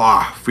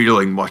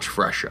 feeling much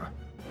fresher.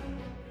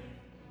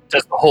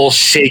 Does the whole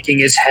shaking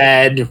his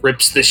head,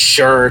 rips the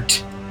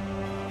shirt.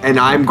 And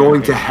I'm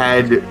going to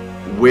head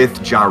with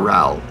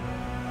Jarrell,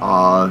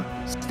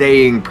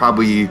 staying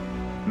probably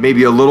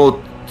maybe a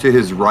little to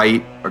his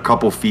right, a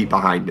couple feet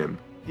behind him.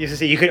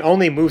 You can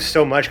only move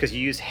so much because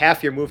you use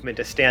half your movement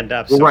to stand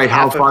up. Well, So right.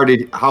 How far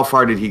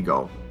did he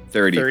go?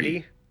 30.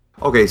 30?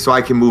 Okay, so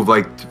I can move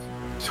like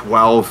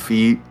 12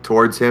 feet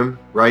towards him,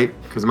 right?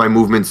 Because my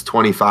movement's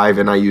 25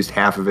 and I used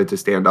half of it to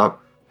stand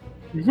up.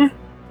 Mm-hmm.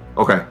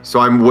 Okay, so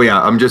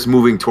I'm just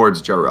moving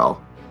towards Jarrell.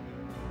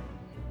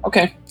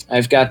 Okay,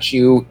 I've got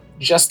you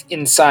just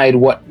inside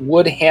what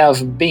would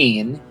have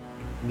been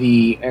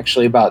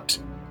actually about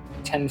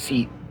 10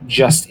 feet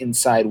just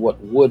inside what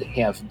would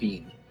have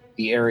been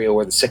the area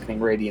where the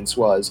sickening radiance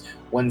was,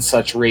 when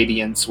such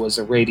radiance was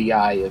a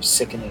radii of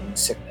sickening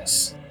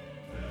sickness.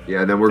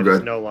 Yeah, then we're But he's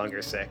good. no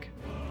longer sick.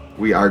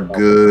 We are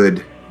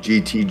good.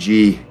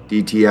 GTG,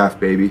 DTF,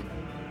 baby.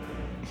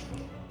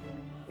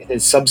 It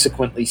has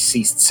subsequently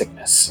ceased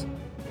sickness.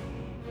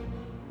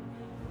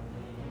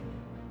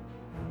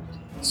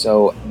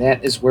 So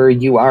that is where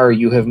you are.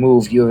 You have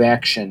moved, you have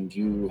actioned,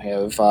 you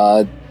have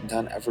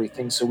done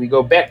everything. So we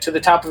go back to the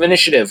top of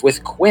initiative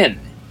with Quinn.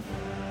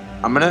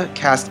 I'm going to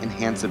cast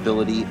Enhance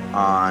Ability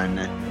on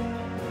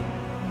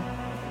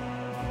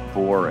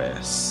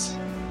Boris.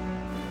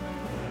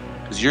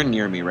 Because you're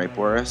near me, right,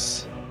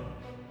 Boris?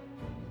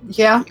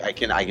 Yeah, I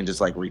can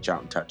just like reach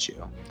out and touch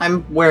you.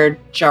 I'm where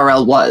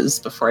Jarrell was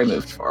before I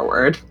moved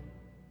forward.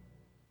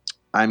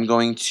 I'm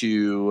going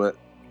to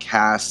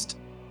cast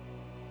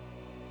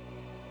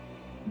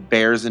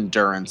Bear's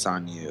Endurance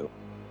on you,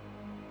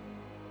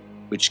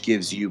 which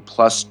gives you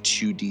plus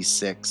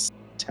 2d6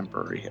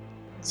 temporary hit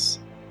points.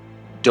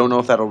 Don't know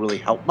if that'll really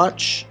help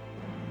much,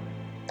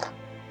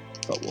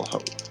 but we'll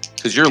hope.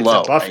 Because you're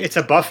low. Right? It's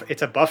a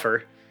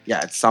buffer.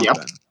 Yeah, it's something.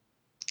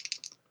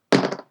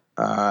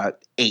 Yep.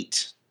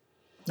 8.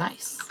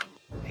 Nice.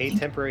 8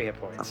 temporary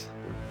hit points.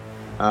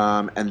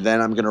 And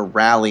then I'm going to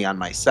rally on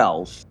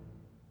myself,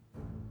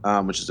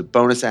 which is a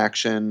bonus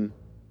action.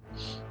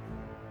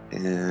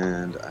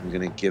 And I'm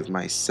going to give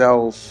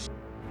myself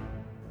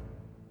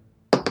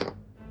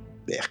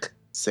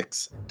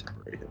 6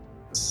 temporary hit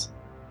points.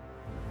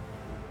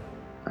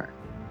 All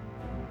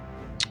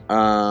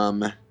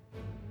right.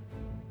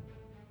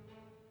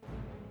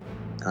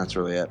 That's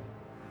really it.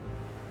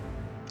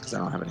 Because I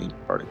don't have any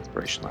Bardic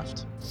Inspiration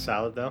left.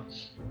 Solid, though.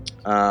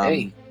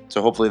 Hey.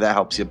 So hopefully that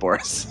helps you,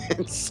 Boris,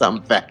 in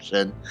some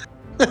fashion.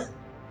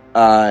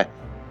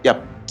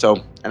 Yep.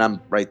 So, and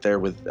I'm right there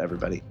with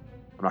everybody.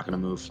 I'm not going to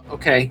move.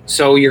 Okay,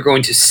 so you're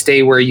going to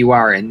stay where you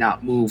are and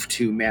not move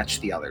to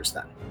match the others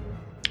then.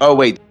 Oh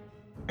wait.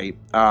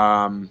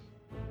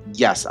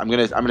 Yes, I'm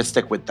gonna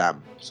stick with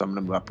them. So I'm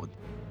gonna move up with.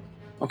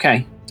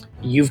 Okay.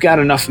 You've got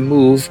enough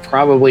move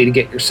probably to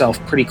get yourself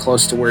pretty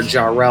close to where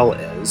Jarrell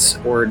is,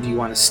 or do you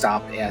want to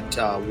stop at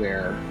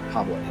where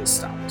Hoblet has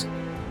stopped?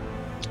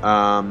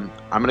 I'm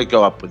gonna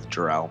go up with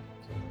Jarrell.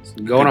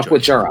 Going up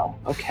with Jarrell.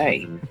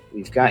 Okay.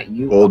 We've got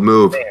you Bold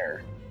move.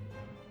 there.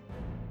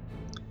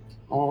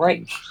 All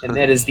right. And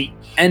that is the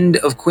end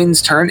of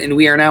Quinn's turn, and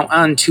we are now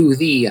on to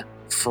the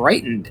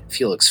frightened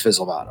Felix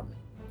Fizzlebottom.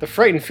 The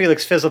frightened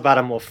Felix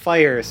Fizzlebottom will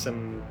fire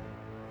some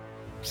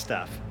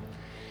stuff.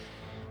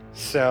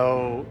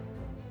 So,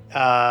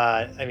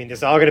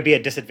 there's all going to be a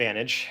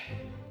disadvantage.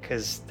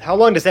 Because how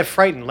long does that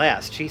frighten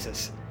last?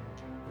 Jesus.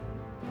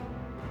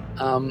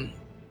 1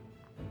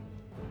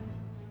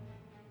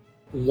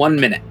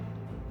 minute.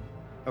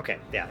 Okay,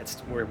 yeah,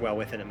 we're well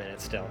within a minute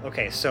still.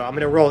 Okay, so I'm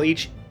going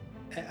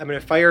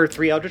to fire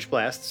 3 Eldritch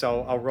Blasts,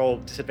 so I'll roll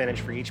disadvantage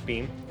for each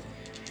beam.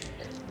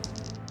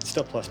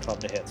 Still plus 12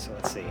 to hit, so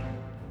let's see.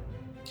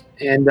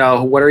 And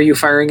what are you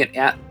firing it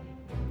at?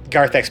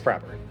 Garthex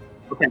proper.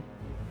 Okay.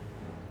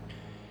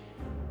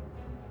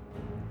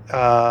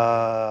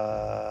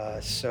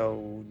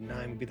 So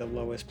 9 would be the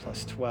lowest,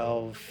 plus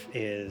 12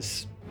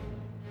 is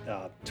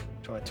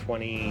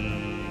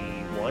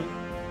 21.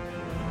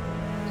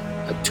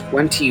 A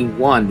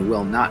 21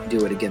 will not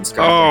do it against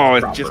Garthex Oh,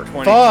 it's proper. just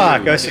 22.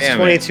 Fuck! It's Damn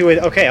 22.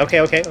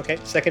 Okay.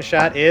 Second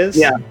shot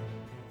is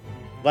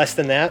less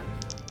than that.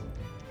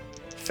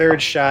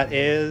 Third shot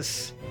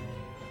is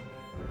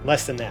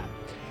less than that.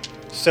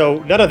 So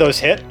none of those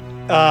hit.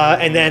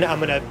 And then I'm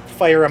gonna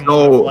fire a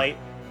mote of light.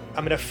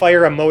 I'm gonna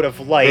fire a mote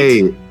of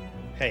light.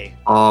 Hey.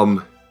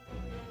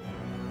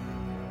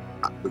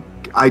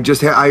 I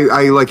just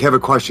I have a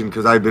question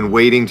because I've been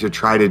waiting to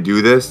try to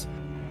do this.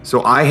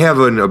 So I have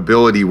an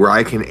ability where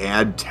I can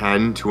add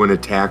 10 to an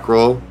attack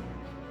roll.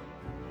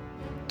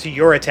 To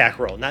your attack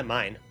roll, not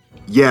mine.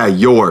 Yeah,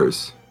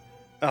 yours.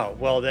 Oh,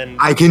 well then...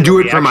 I can do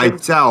it for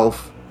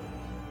myself.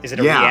 Is it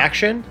a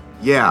reaction?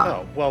 Yeah.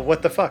 Oh, well,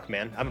 what the fuck,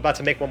 man? I'm about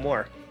to make one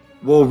more.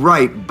 Well,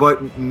 right,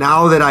 but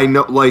now that I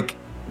know, like,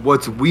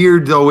 what's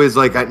weird, though, is,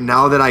 like,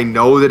 now that I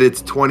know that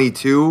it's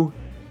 22...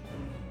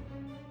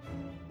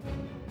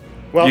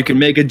 Well, you can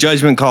make a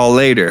judgment call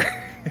later.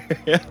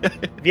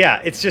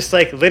 Yeah, it's just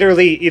like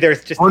literally either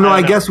it's just. Oh no, don't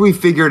I know. guess we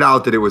figured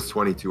out that it was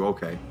 22.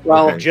 Okay.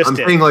 Well, okay. just I'm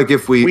did. saying like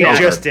if we. We okay.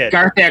 just did.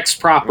 Garthax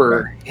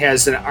proper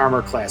has an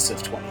armor class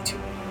of 22.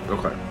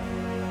 Okay.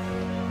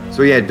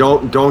 So yeah,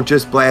 don't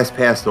just blast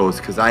past those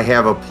because I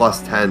have a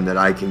 +10 that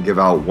I can give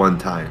out one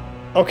time.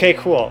 Okay,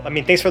 cool. I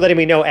mean, thanks for letting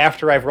me know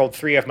after I've rolled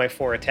 3 of my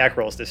 4 attack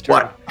rolls this turn.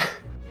 What?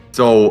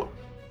 So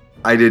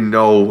I didn't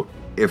know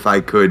if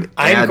I could.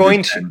 I'm add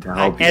going the 10 to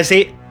help you.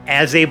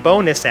 as a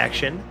bonus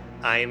action,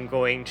 I am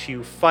going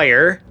to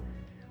fire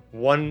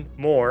one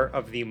more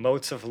of the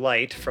motes of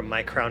light from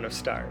my crown of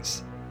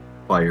stars.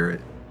 Fire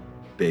it,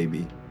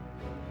 baby.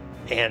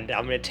 And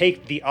I'm going to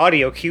take the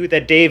audio cue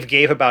that Dave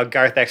gave about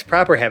Garthax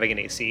proper having an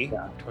AC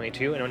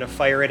 22, and I'm going to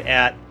fire it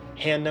at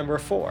hand number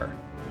 4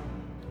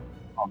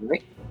 All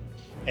right.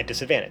 at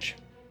disadvantage.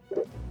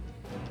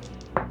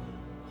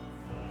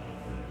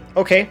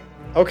 Okay,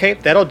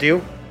 that'll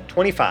do.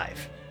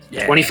 25.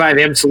 25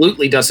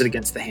 absolutely does it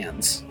against the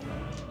hands.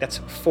 That's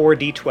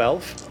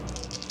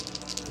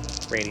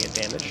 4d12 radiant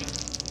damage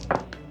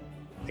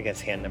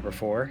against hand number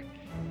 4.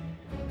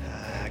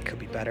 Could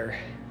be better.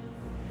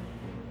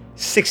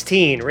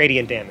 16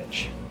 radiant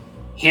damage.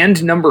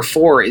 Hand number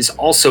 4 is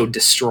also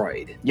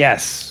destroyed.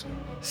 Yes.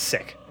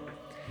 Sick.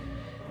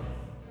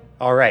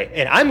 All right,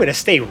 and I'm going to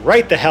stay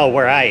right the hell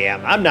where I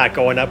am. I'm not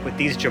going up with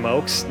these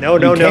jamokes. No.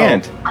 You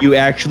can't. You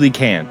actually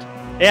can't.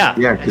 Yeah.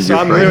 Yeah, 'cause so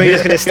you're I'm frightened. literally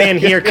just going to stand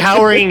here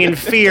cowering in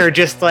fear,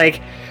 just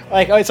like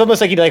it's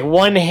almost like like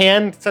one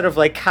hand sort of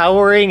like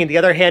cowering, and the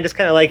other hand is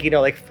kind of like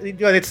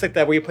it's like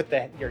that where you put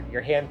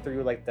your hand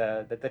through like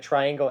the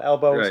triangle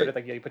elbow, Right. sort of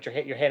like you put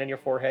your hand on your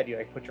forehead, you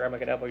like put your arm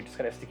like an elbow, you're just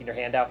kind of sticking your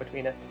hand out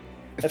between it.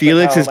 That's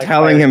Felix like how, is like,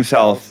 telling fire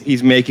himself spells.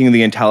 he's making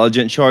the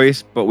intelligent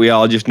choice, but we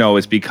all just know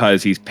it's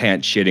because he's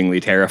pants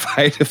shittingly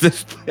terrified of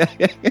this.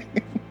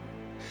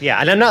 Yeah,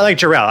 and I'm not like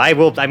Jarrell. I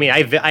will. I mean,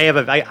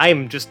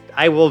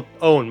 I will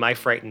own my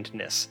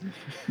frightenedness.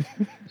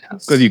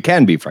 Because you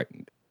can be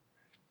frightened.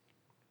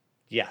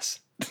 Yes.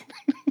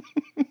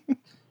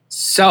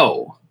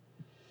 So,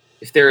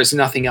 if there is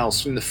nothing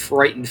else from the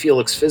frightened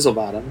Felix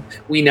Fizzlebottom,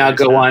 we now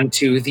go on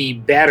to the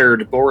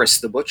battered Boris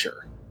the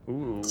Butcher.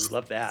 Ooh,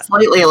 love that.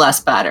 Slightly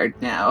less battered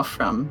now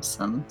from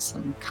some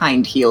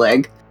kind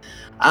healing.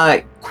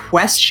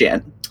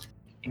 Question.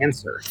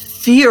 Answer.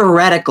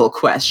 Theoretical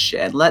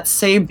question. Let's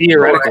say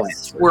Theoretical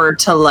Boris answer. were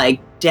to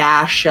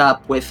dash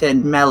up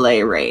within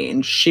melee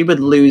range. She would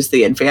lose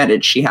the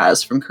advantage she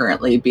has from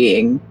currently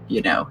being,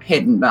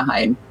 hidden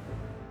behind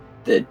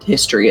the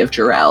history of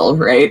Jarrell,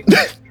 right?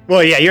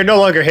 Well, yeah, you're no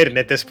longer hidden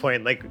at this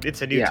point. Like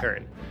it's a new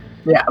turn.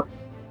 Yeah.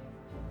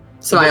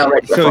 So I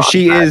already. So thought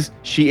she that.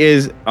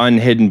 is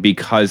unhidden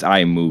because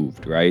I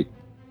moved, right?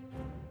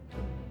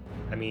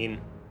 I mean,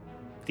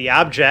 the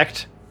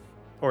object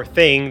or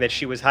thing that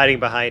she was hiding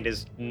behind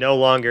is no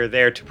longer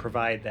there to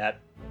provide that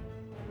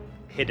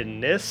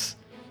hiddenness?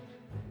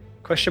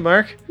 Question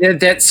mark? Yeah,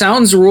 that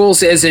sounds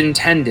rules as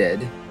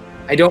intended.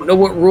 I don't know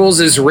what rules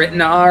as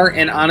written are,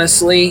 and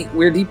honestly,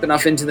 we're deep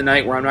enough into the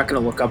night where I'm not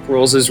going to look up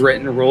rules as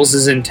written. Rules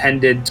as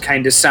intended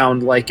kind of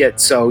sound like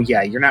it, so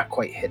yeah, you're not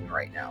quite hidden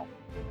right now.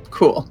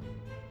 Cool.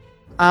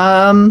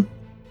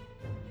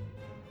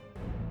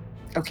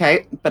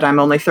 Okay, but I'm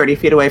only 30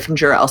 feet away from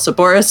Jarrell. So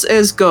Boris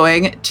is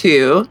going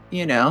to,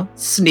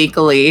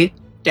 sneakily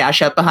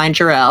dash up behind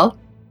Jarrell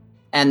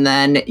and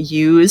then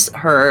use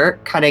her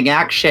cutting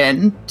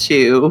action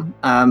to,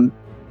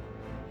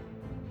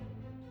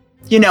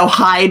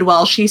 hide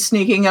while she's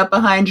sneaking up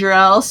behind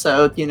Jarrell.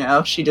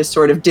 So, she just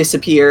sort of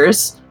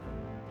disappears.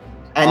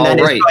 And then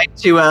is going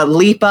to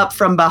leap up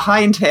from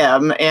behind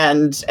him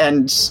and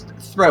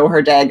throw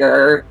her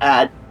dagger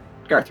at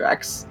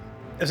Garthrax.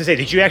 I was gonna say,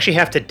 did you actually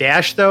have to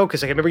dash though?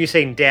 Because I remember you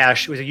saying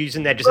dash. Was you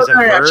using that just as a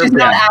No, verb? she's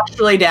not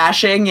actually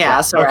dashing.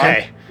 Yeah, so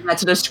Okay. I had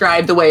to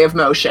describe the way of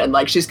motion.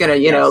 Like she's gonna,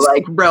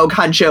 rogue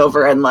hunch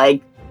over and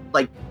like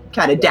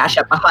kind of dash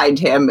up behind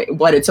him.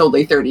 But it's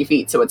only 30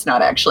 feet, so it's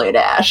not actually a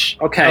dash.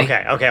 Okay.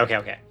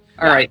 Okay.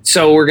 All right,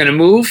 so we're going to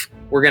move.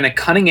 We're going to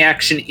cunning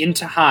action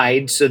into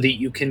hide so that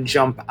you can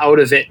jump out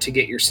of it to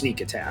get your sneak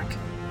attack.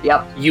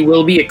 Yep. You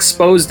will be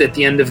exposed at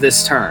the end of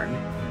this turn.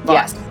 But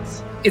Yes.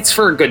 it's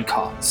for a good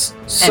cause.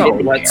 So in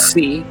the let's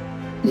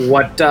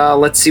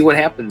air. see what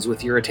happens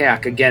with your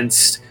attack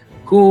against.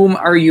 Whom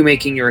are you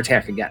making your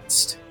attack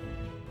against?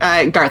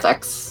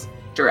 Garthax.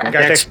 Direct.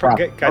 Garthax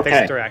proper. Garthax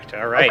Okay. direct.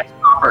 All right.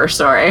 Or,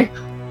 sorry.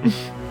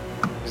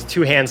 There's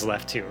 2 hands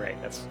left too, right?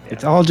 That's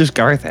It's all just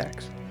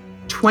Garthax.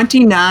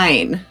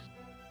 29.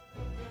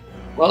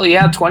 Well,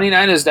 yeah,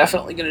 29 is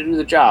definitely going to do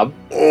the job.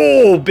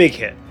 Oh, big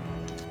hit.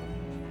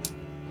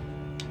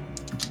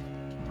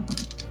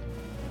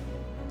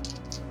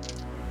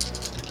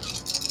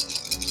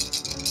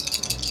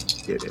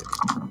 Get it.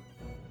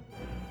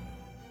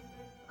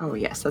 Oh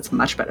yes, that's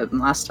much better than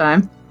last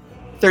time.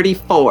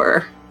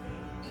 34.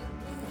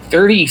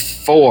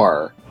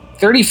 34.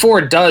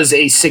 34 does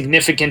a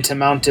significant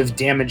amount of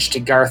damage to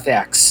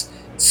Garthax,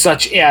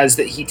 such as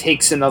that he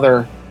takes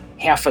another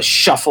half a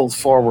shuffle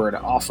forward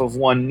off of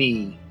one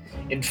knee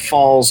and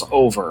falls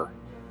over,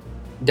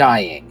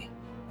 dying.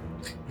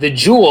 The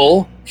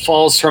jewel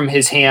falls from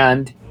his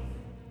hand,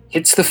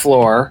 hits the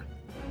floor,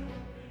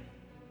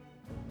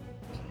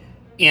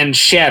 and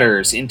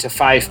shatters into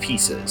 5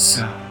 pieces.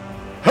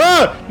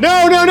 Huh!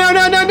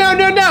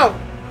 No!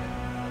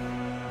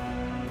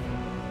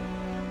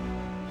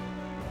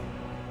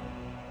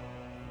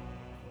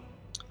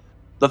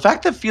 The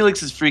fact that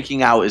Felix is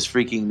freaking out is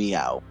freaking me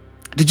out.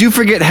 Did you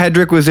forget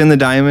Hedrick was in the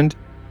diamond?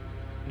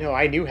 No,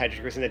 I knew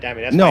Hedrick was in the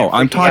diamond. That's No, why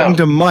I'm talking out.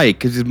 to Mike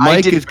because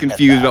Mike did is forget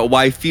confused that. about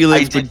why I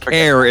Felix did would forget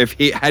care if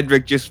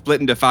Hedrick just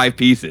split into 5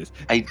 pieces.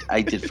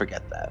 I did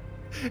forget that.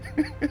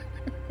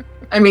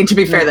 I mean, to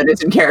be fair, that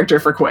is in character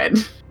for Quinn.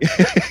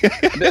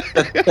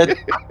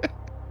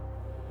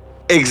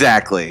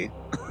 Exactly.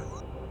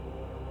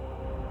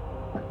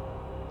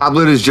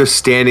 Hoblet is just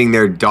standing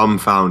there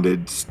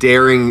dumbfounded,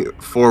 staring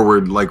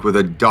forward like with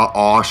a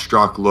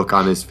awestruck look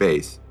on his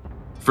face.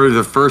 For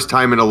the first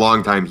time in a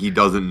long time, he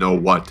doesn't know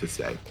what to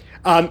say.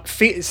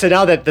 So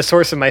now that the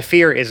source of my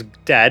fear is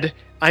dead,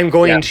 I'm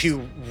going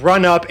to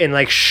run up and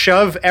like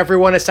shove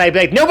everyone aside, be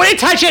like, nobody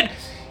touch it!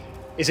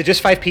 Is it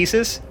just 5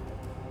 pieces?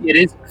 It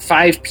is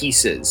 5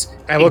 pieces.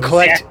 I will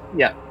collect.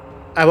 Yeah.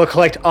 I will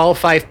collect all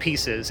 5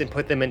 pieces and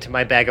put them into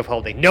my bag of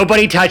holding.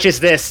 Nobody touches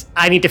this.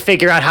 I need to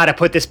figure out how to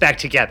put this back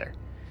together.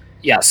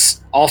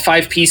 Yes, all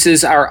 5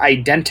 pieces are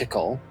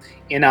identical,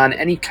 and on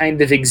any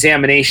kind of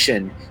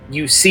examination,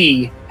 you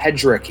see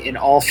Hedrick in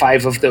all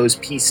 5 of those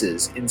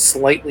pieces in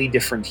slightly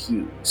different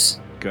hues.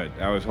 Good.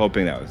 I was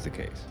hoping that was the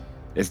case.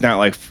 It's not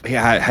like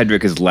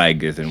Hedrick's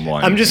leg is in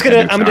one. I'm just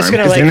gonna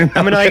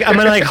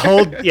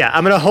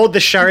hold the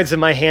shards in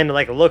my hand and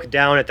like look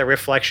down at the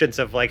reflections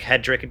of like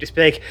Hedrick and just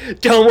be like,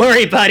 "Don't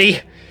worry,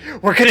 buddy,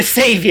 we're gonna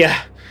save you."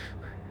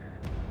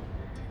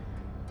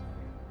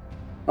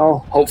 Oh,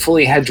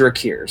 hopefully Hedrick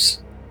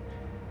hears.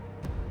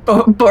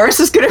 Boris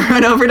is gonna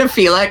run over to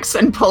Felix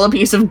and pull a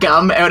piece of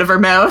gum out of her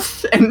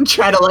mouth and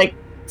try to like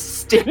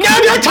stick. No,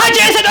 don't touch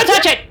it! I said don't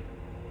touch it!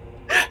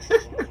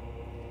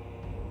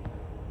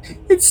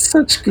 It's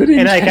such good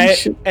And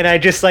intention. I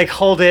just like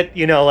hold it,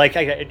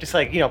 I just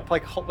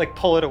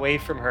pull it away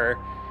from her.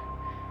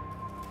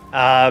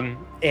 And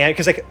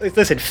because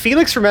listen,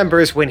 Felix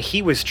remembers when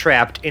he was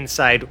trapped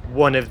inside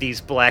one of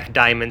these black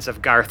diamonds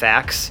of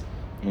Garthax.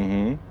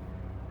 Mm-hmm.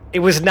 It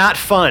was not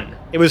fun.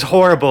 It was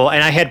horrible,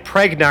 and I had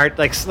Pregnart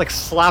like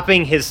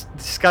slopping his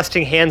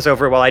disgusting hands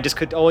over while I just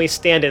could only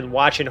stand and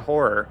watch in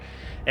horror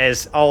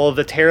as all of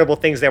the terrible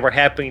things that were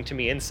happening to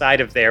me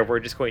inside of there were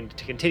just going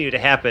to continue to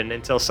happen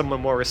until someone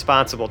more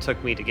responsible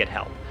took me to get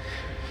help.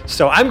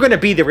 So I'm going to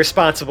be the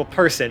responsible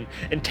person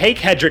and take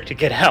Hedrick to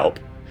get help.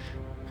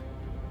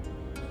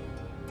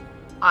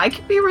 I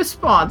can be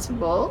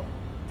responsible.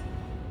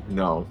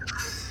 No,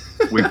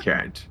 we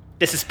can't.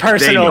 This is They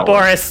personal, know.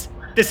 Boris.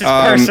 This is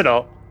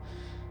personal.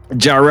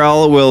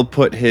 Jarrell will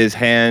put his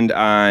hand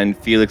on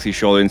Felix's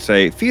shoulder and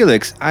say,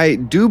 Felix, I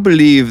do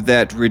believe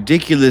that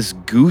ridiculous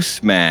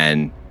goose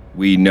man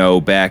we know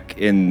back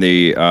in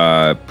the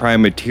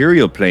prime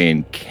material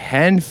plane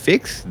can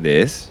fix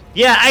this.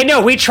 Yeah, I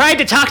know. We tried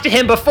to talk to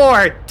him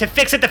before to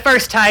fix it the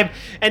first time,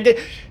 and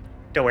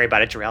don't worry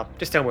about it, Jarrell.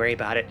 Just don't worry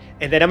about it.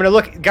 And then I'm going to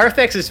look.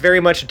 Garthax is very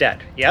much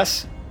dead,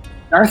 yes?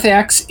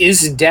 Garthax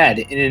is dead,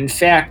 and in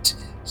fact,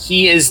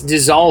 he is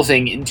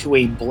dissolving into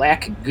a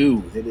black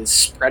goo that is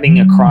spreading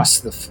across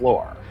the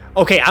floor.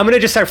 Okay, I'm gonna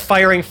just start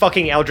firing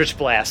fucking Eldritch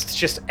Blasts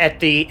just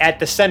at the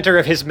center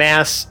of his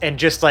mass, and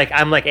just like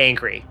I'm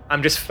angry.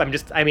 I'm starting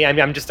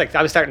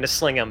to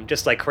sling them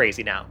just like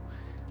crazy now,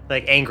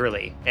 like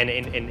angrily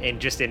and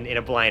just in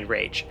a blind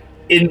rage.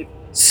 In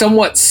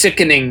somewhat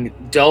sickening,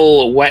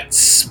 dull, wet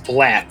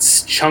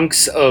splats,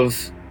 chunks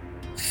of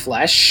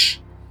flesh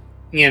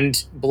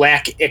and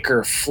black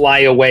ichor fly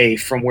away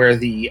from where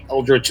the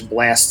Eldritch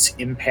Blasts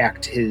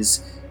impact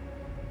his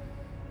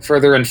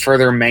further and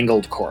further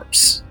mangled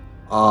corpse.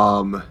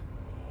 Do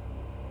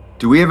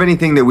we have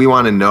anything that we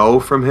want to know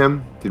from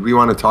him? Did we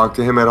want to talk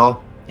to him at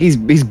all? He's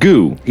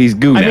goo. He's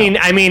goo now.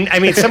 I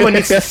mean,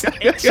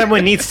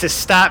 someone needs to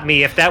stop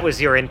me if that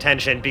was your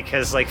intention,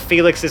 because like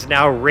Felix is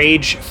now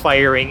rage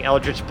firing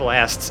Eldritch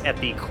Blasts at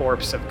the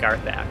corpse of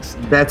Garthax.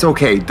 That's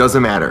okay.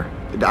 Doesn't matter.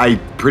 I'm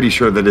pretty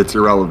sure that it's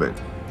irrelevant.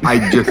 I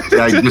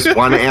just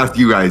want to ask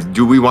you guys,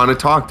 do we want to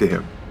talk to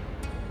him?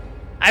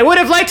 I would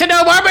have liked to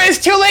know more, but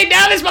it's too late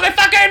now. This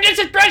motherfucker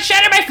just blood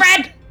shattered my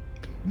friend.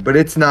 But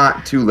it's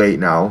not too late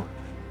now.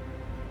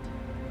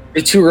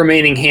 The 2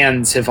 remaining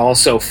hands have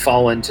also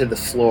fallen to the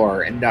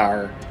floor and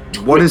are...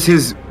 What is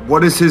his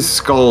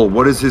skull?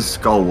 What does his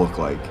skull look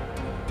like?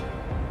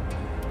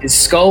 His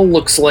skull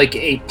looks like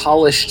a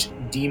polished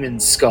demon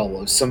skull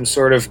of some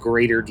sort of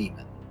greater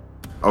demon.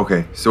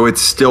 Okay, so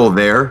it's still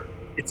there?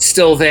 It's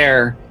still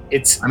there.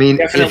 It's I mean,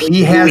 if definitely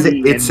he has gooey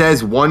it and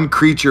says one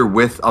creature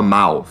with a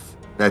mouth.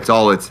 That's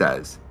all it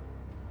says.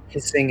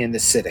 hissing and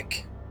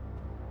acidic.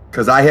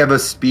 Because I have a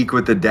Speak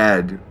with the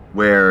Dead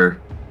where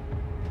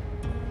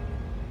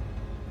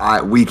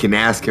we can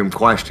ask him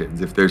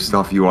questions if there's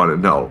stuff you want to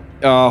know.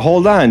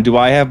 Hold on. Do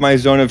I have my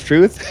zone of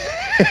truth?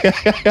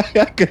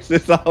 Because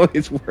this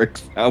always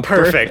works out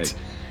Perfect.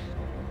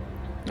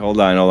 Hold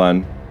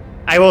on.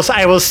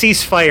 I will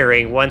cease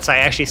firing once I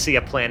actually see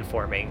a plan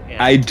forming. And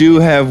I do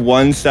have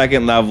 1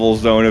 second level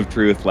Zone of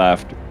Truth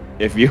left.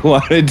 If you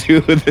want to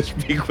do the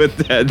Speak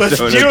with Dead let's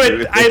Zone do of it.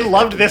 Truth. I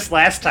loved this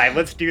last time.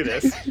 Let's do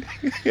this.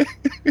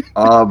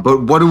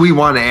 But what do we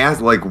want to ask?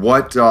 Like,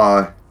 what?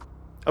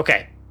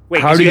 Okay.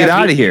 Wait. How 'cause to you get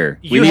have out be- of here?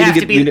 You have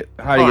to be.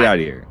 How to hold get on. out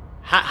of here?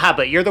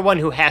 But you're the one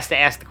who has to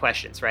ask the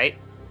questions, right?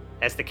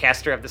 As the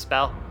caster of the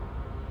spell.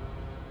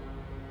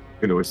 I'm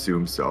going to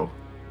assume so.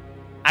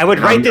 I would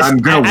write this. I'm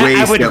gonna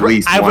waste at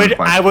least one I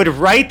question. would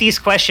write these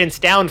questions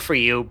down for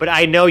you, but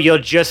I know you'll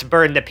just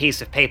burn the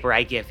piece of paper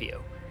I give you,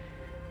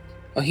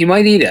 Well, he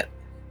might eat it.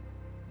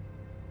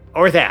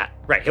 or that.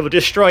 Right? He will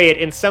destroy it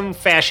in some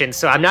fashion.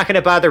 So I'm not going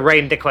to bother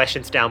writing the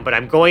questions down, but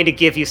I'm going to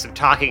give you some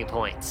talking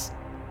points.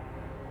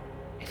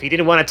 If he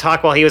didn't want to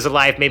talk while he was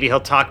alive, maybe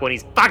he'll talk when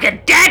he's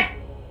fucking dead.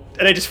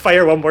 And I just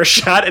fire one more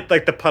shot at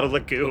like the puddle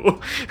of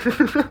goo.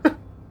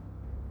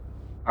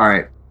 All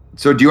right.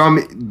 So do you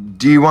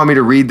want me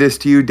to read this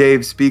to you,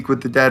 Dave? Speak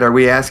with the Dead. Are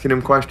we asking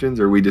him questions,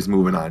 or are we just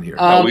moving on here?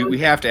 No, we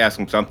have to ask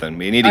him something.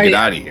 We need to get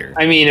out of here.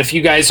 I mean, if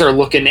you guys are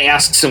looking to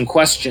ask some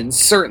questions,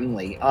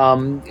 certainly.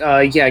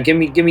 Yeah, give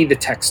me the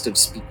text of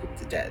Speak with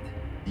the Dead.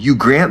 You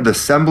grant the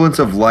semblance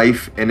of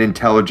life and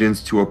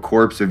intelligence to a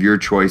corpse of your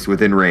choice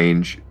within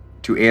range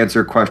to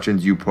answer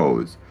questions you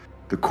pose.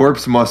 The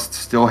corpse must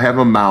still have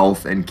a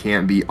mouth and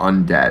can't be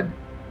undead.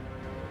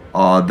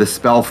 The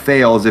spell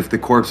fails if the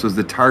corpse was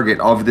the target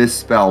of this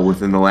spell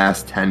within the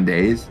last 10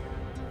 days.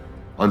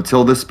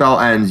 Until the spell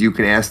ends, you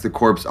can ask the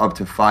corpse up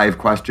to 5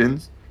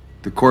 questions.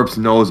 The corpse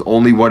knows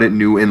only what it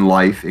knew in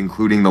life,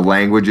 including the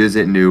languages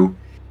it knew.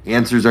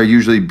 Answers are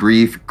usually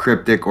brief,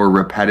 cryptic, or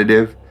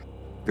repetitive.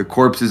 The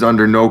corpse is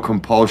under no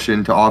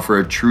compulsion to offer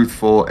a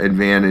truthful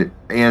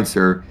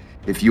answer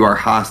if you are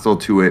hostile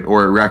to it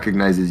or it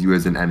recognizes you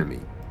as an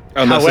enemy.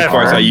 Unless, of However-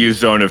 course, I use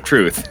Zone of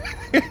Truth.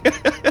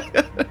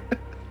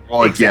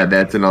 Oh, yeah,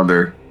 that's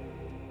another.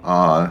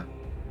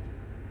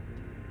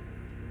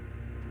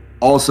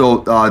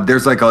 Also,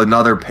 there's like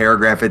another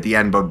paragraph at the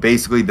end, but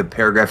basically the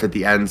paragraph at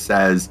the end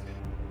says,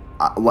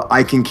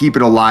 I can keep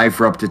it alive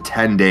for up to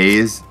 10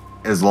 days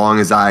as long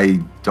as I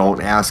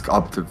don't ask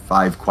up to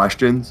 5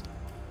 questions,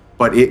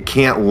 but it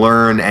can't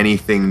learn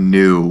anything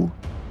new.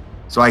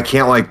 So I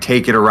can't like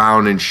take it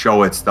around and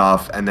show it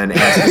stuff and then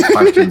ask it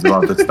questions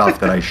about the stuff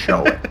that I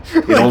show it.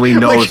 It only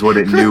knows what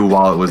it knew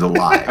while it was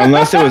alive.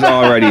 Unless it was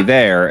already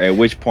there, at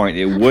which point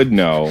it would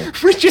know.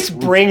 We just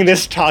bring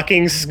this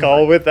talking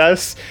skull with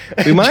us.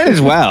 We might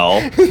as well.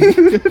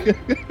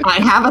 I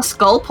have a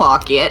skull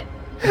pocket.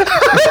 She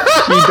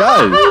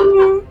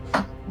does.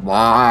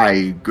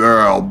 My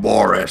girl,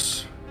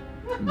 Boris.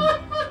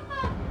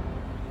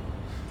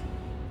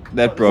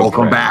 That broke.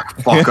 Welcome right. back,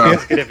 fucker.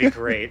 It's gonna be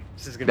great.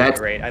 This is gonna be That's-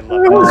 great. I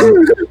love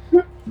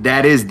this.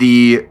 That is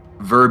the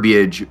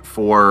verbiage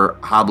for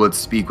Hoblet's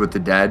Speak with the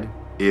Dead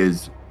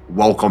is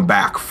welcome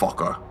back,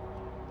 fucker.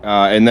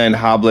 And then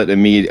Hoblet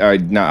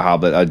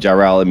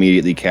Jarrell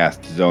immediately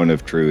casts Zone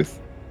of Truth.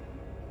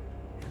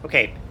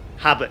 Okay,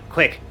 Hoblet,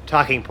 quick,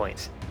 talking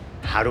points.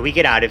 How do we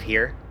get out of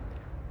here?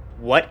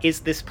 What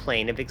is this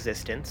plane of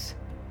existence?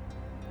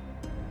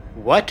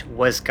 What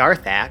was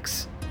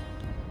Garthax?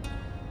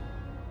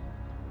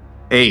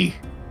 Hey,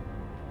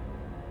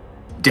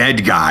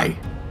 dead guy.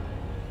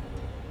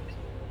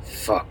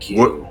 Fuck you.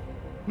 We're,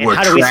 And we're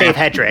how do we save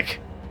trapped- Hedrick?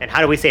 And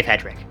how do we save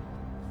Hedrick?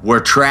 We're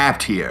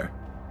trapped here.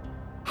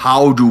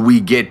 How do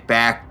we get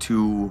back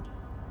to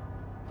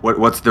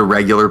what's the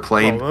regular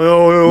plane?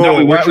 No,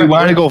 we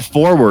want to go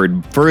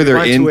forward further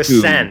want into. to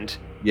ascend.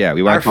 Yeah,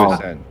 we want to Our-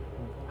 ascend.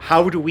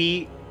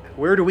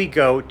 Where do we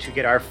go to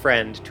get our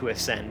friend to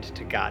ascend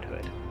to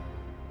godhood?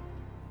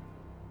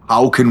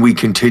 How can we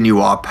continue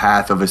our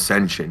path of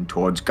ascension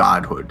towards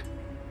godhood?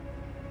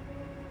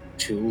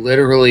 To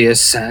literally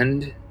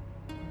ascend,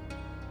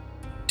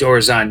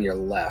 doors on your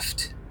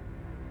left.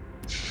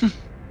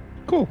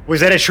 Cool. Was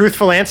that a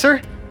truthful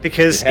answer?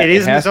 Because it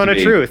is in the has to zone of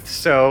be. truth.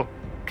 So,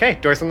 okay,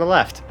 doors on the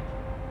left.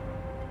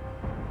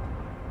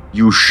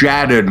 You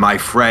shattered my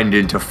friend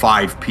into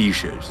 5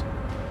 pieces.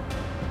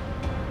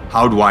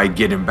 How do I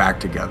get him back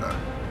together?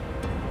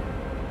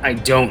 I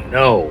don't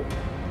know.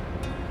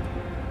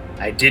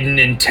 I didn't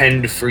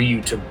intend for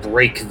you to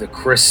break the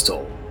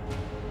crystal.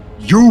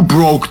 You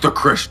broke the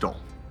crystal.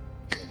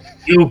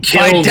 You By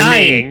killed me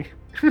dying.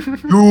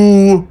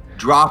 You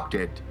dropped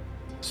it.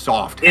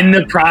 Soft. in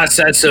the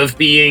process of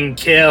being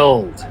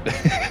killed.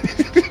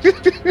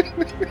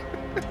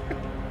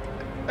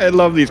 I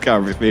love these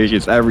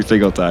conversations every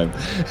single time.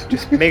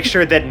 Make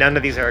sure that none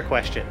of these are a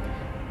question.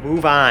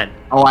 Move on.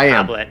 Oh, I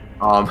am. Hoblet.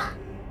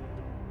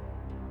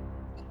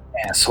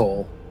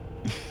 Asshole.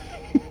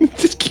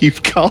 Just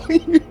keep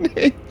calling your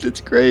names.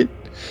 It's great.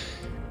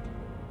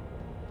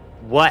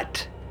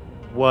 What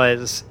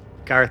was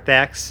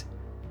Garthax?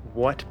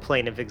 What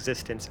plane of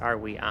existence are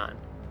we on?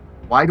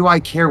 Why do I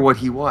care what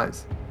he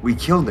was? We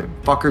killed him.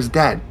 Fucker's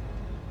dead.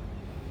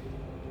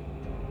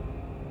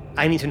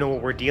 I need to know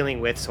what we're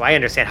dealing with so I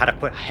understand how to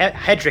put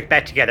Hedrick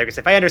back together. Because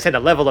if I understand the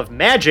level of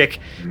magic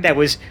that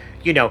was,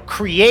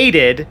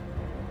 created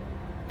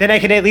then I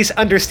can at least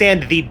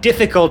understand the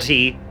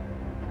difficulty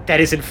that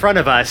is in front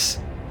of us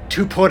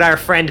to put our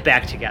friend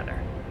back together.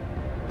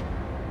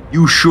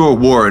 You sure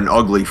were an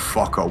ugly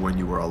fucker when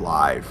you were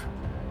alive.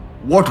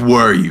 What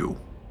were you?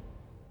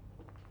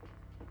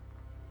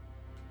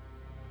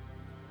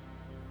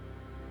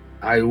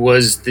 I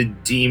was the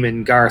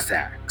demon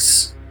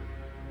Garthax.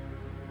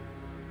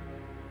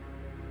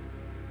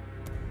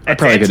 I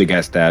probably could have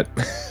guessed that.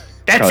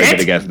 That's Probably it? could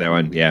have guessed that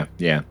one. Yeah,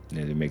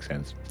 it makes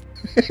sense.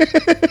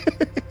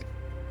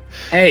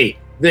 Hey,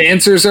 the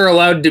answers are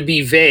allowed to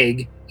be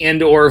vague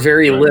and or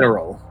very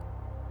literal.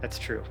 That's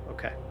true.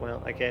 Okay.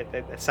 Well,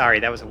 sorry,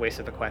 that was a waste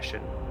of a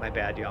question. My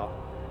bad, y'all.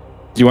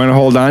 Do you want to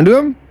hold on to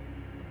him?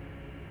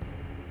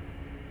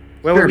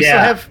 Well, Sure, we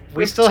yeah.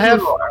 still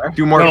have.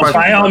 Two more No, questions.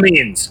 by all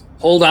means,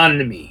 hold on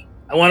to me.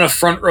 I want a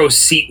front row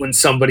seat when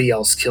somebody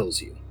else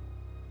kills you.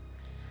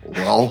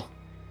 Well,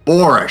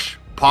 Boris,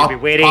 pop You'll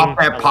be waiting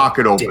that a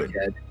pocket open.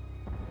 Dickhead.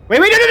 Wait,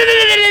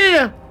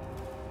 no.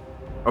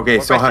 Okay,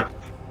 More so question.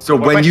 so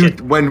More when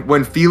question.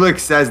 when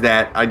Felix says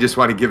that, I just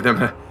want to give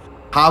them a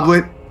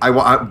Hoblet.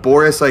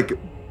 Boris like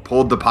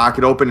pulled the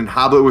pocket open, and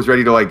Hoblet was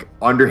ready to like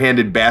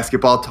underhanded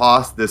basketball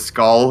toss the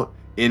skull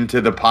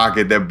into the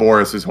pocket that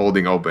Boris was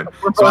holding open.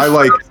 So I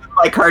like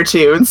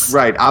cartoons.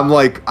 right. I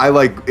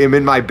am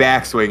in my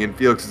backswing, and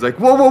Felix is like,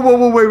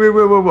 whoa,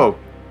 wait.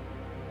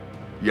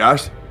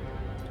 Yes.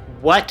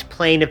 What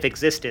plane of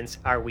existence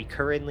are we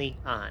currently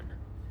on?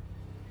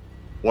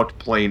 What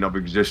plane of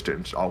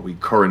existence are we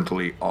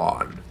currently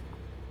on?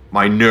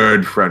 My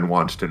nerd friend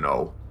wants to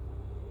know.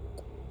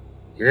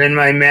 You're in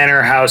my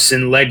manor house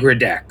in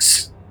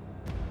Legridex.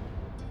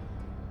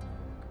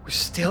 We're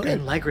still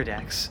in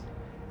Legradex.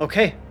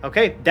 Okay.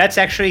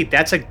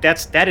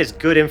 That is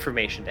good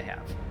information to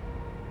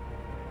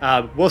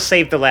have. We'll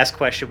save the last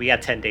question. We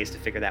got 10 days to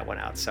figure that one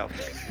out. So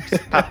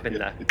just pop him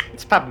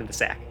in the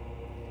sack.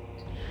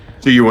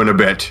 See you in a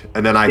bit,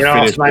 and then I Get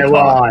finish off my the talk.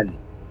 lawn.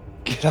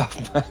 Get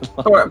off my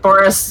lawn.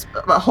 Boris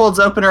holds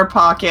open her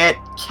pocket,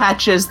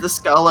 catches the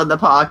skull in the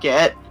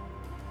pocket,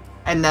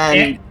 and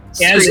then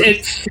As screams-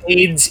 it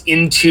fades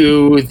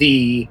into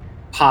the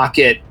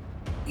pocket,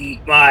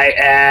 eat my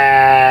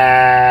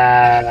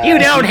ass. You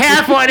don't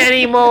have one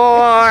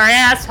anymore,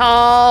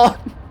 asshole.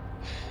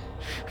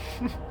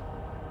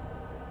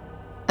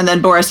 and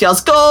then Boris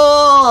yells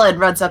 "Goal!" and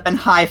runs up and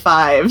high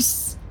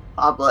fives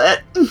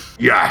Hoblet.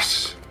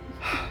 Yes.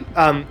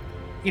 While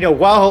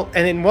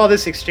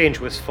this exchange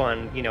was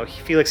fun,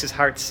 Felix's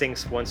heart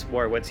sinks once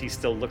more once he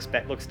still looks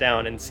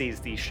down and sees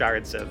the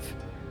shards of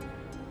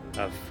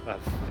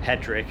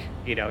Hedrick,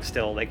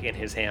 still like in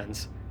his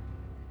hands.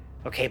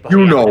 Okay, buddy.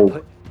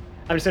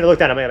 I'm just gonna look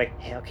down. I'm gonna be like,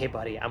 hey, okay,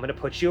 buddy. I'm gonna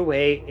put you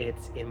away.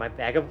 It's in my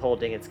bag of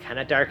holding. It's kind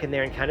of dark in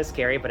there and kind of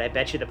scary, but I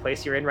bet you the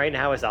place you're in right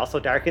now is also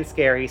dark and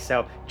scary.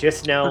 So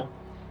just know,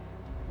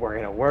 we're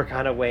gonna work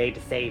on a way to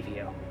save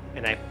you.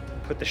 And I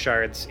put the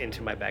shards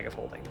into my bag of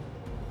holding.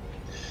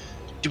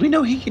 Do we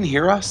know he can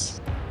hear us?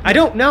 I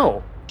don't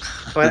know,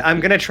 but I'm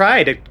gonna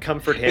try to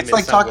comfort him. It's in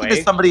like some talking way,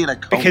 to somebody in a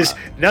coma. because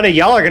none of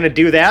y'all are gonna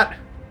do that.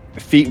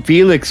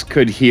 Felix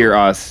could hear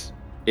us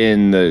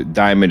in the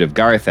Diamond of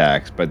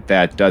Garthax, but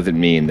that doesn't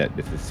mean that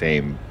it's the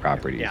same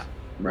properties. Yeah,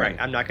 right.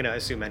 I'm not gonna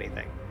assume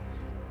anything.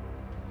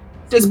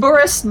 Does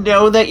Boris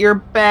know that your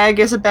bag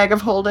is a bag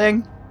of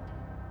holding?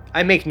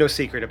 I make no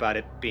secret about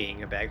it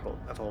being a bag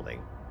of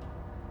holding.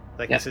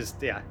 Like Yeah. this is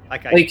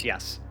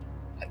yes.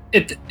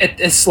 At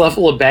this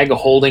level, a bag of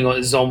holding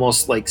is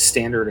almost like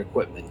standard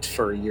equipment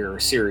for your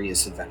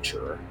serious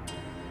adventurer.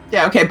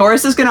 Yeah, okay.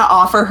 Boris is gonna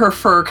offer her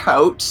fur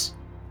coat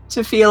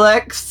to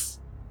Felix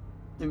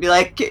and be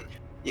like,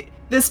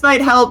 "This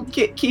might help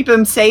keep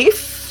him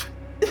safe."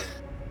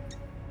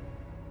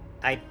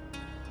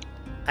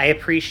 I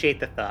appreciate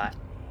the thought,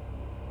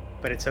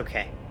 but it's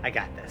okay. I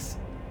got this.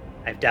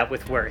 I've dealt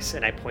with worse,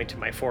 and I point to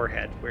my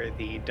forehead where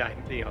the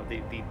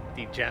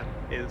gem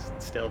is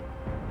still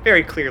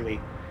very clearly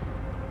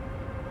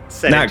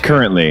set Not into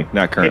currently.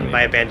 in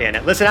my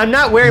bandana. Listen, I'm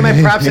not wearing my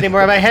props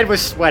anymore. My head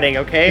was sweating.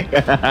 Okay.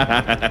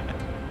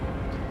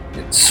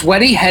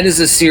 Sweaty head is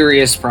a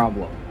serious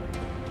problem.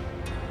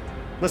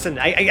 Listen,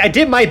 I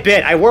did my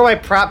bit. I wore my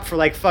prop for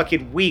like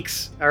fucking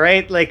weeks. All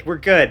right, like we're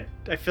good.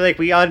 I feel like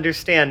we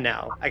understand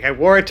now. Like I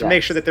wore it to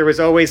make sure that there was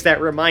always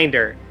that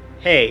reminder.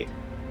 Hey,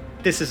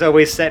 this is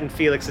always set in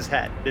Felix's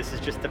head. This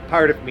is just a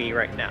part of me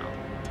right now.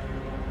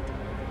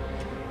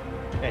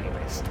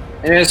 Anyways,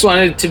 And I just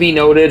wanted to be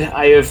noted,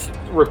 I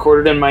have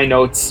recorded in my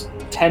notes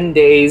 10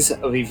 days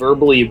of a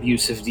verbally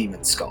abusive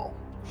demon skull.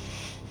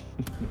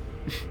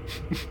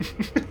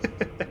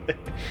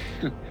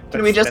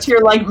 Can we just hear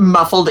like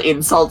muffled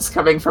insults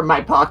coming from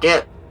my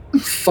pocket?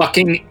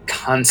 Fucking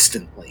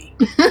constantly.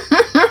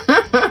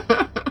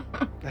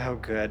 Oh,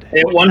 good.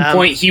 At one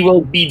point, he will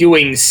be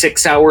doing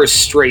 6 hours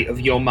straight of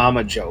Yo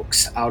Mama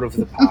jokes out of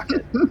the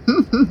pocket.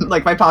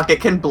 Like my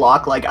pocket can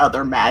block like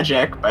other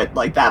magic, but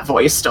like that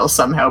voice still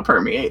somehow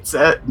permeates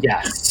it.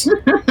 Yes. All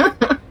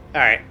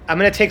right, I'm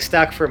gonna take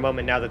stock for a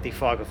moment now that the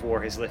fog of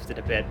war has lifted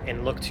a bit,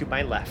 and look to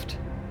my left,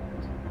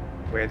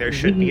 where there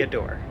should be a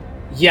door.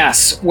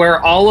 Yes, where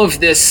all of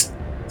this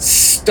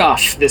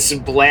stuff, this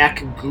black,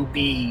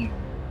 goopy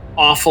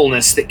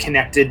awfulness that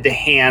connected the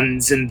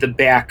hands and the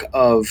back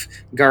of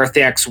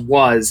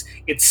Garthax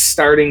it's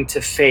starting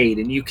to fade,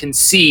 and you can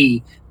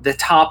see the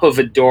top of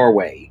a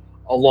doorway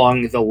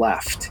along the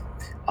left.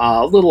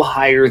 A little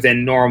higher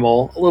than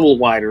normal, a little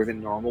wider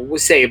than normal. We'll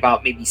say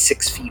about maybe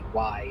 6 feet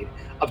wide,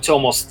 up to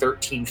almost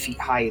 13 feet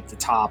high at the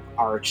top,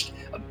 arched.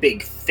 A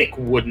big, thick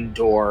wooden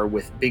door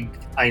with big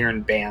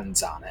iron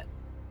bands on it.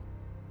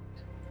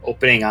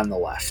 Opening on the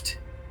left.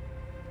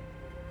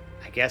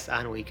 I guess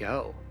on we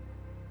go.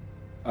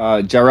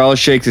 Jarrell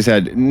shakes his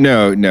head.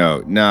 No,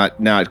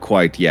 not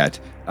quite yet.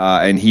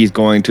 And he's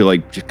going to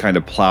just kind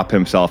of plop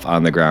himself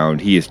on the ground.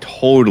 He is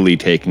totally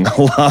taking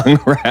a long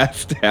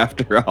rest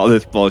after all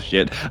this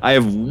bullshit. I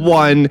have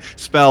 1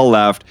 spell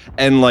left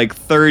and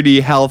 30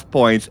 health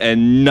points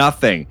and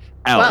nothing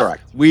else. Well,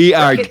 we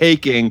are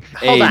taking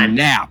a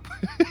nap.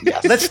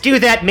 Yes. Let's do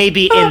that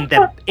maybe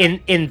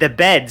in the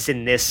beds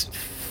in this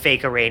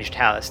fake arranged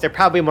house. They're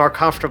probably more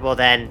comfortable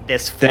than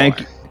this floor.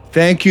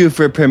 Thank you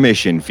for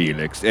permission,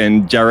 Felix.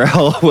 And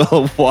Jarrell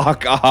will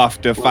walk off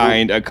to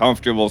find a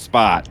comfortable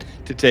spot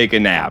to take a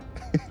nap.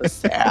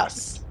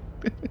 Sass.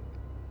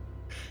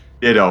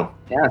 Ditto.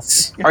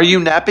 Yes. Are you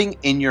napping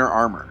in your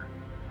armor?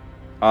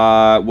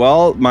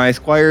 Well, my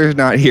squire's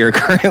not here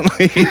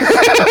currently.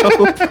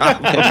 So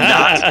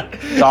Not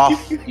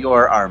doff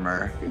your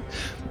armor.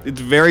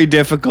 it's very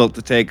difficult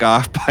to take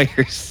off by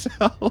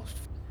yourself.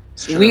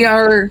 We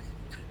are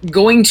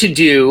going to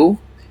do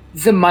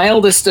the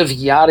mildest of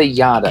yada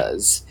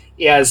yadas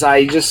as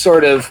I just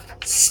sort of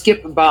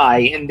skip by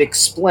and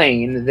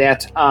explain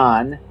that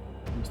on,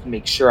 to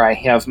make sure I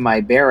have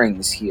my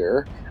bearings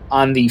here,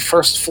 on the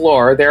first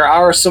floor there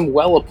are some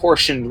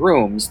well-apportioned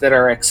rooms that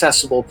are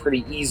accessible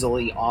pretty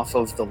easily off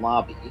of the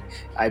lobby.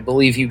 I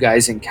believe you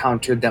guys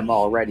encountered them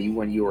already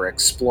when you were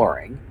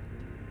exploring.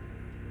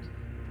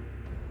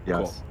 Yes.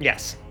 Cool.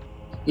 Yes.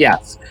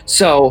 Yes.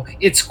 So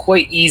it's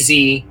quite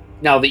easy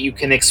now that you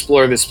can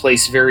explore this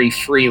place very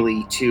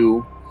freely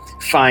to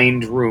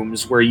find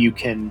rooms where you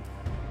can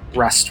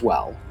rest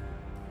well.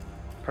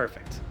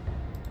 Perfect.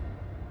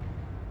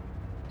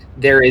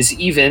 There is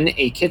even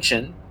a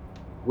kitchen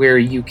where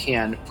you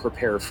can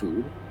prepare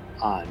food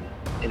on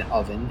an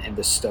oven and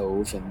a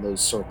stove and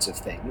those sorts of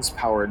things,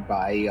 powered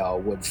by a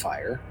wood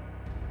fire.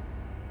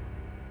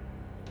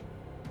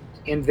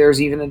 And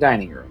there's even a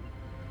dining room.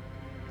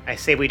 I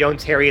say we don't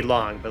tarry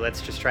long, but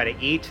let's just try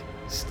to eat,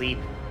 sleep,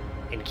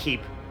 and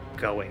keep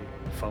going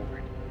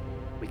forward.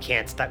 We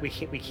can't stop. We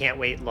can't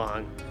wait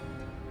long.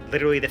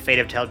 Literally, the fate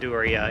of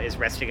Tal'Duria is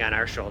resting on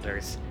our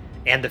shoulders,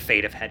 and the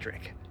fate of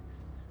Hedrick.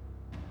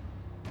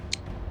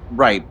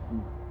 Right,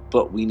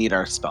 but we need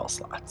our spell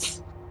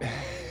slots.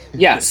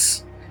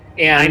 Yes.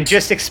 And I'm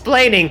just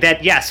explaining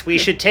that yes, we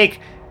should take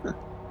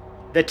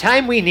the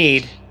time we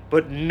need,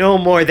 but no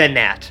more than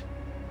that.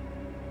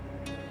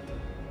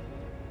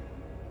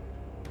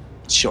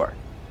 Sure.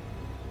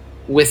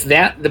 with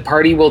that, the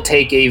party will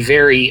take a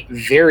very,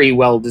 very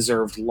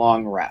well-deserved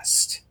long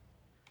rest.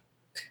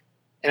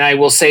 And I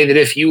will say that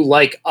if you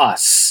like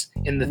us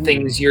and the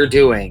things you're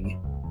doing,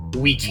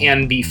 we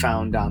can be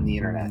found on the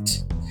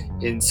internet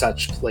in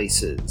such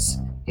places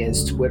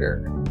as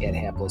Twitter at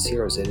Hapless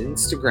Heroes, at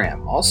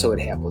Instagram, also at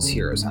Hapless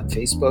Heroes, on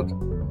Facebook,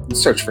 and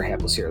search for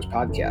Hapless Heroes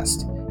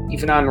Podcast.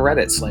 Even on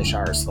Reddit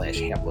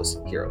 /r/Hapless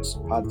Heroes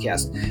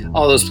Podcast.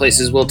 All those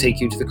places will take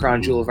you to the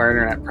crown jewel of our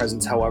internet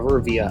presence, however,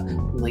 via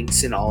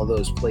links in all of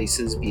those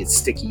places, be it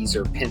stickies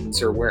or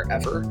pins or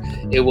wherever.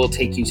 It will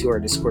take you to our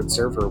Discord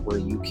server where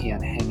you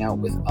can hang out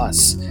with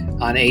us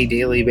on a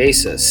daily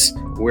basis.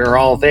 We're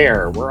all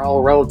there. We're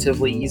all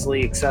relatively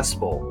easily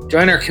accessible.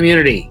 Join our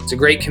community. It's a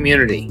great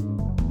community.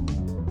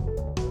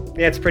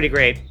 Yeah, it's pretty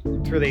great.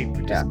 It's really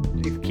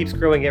it keeps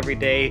growing every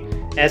day.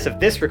 As of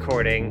this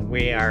recording,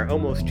 we are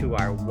almost to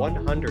our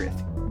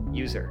 100th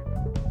user.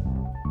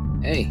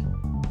 Hey,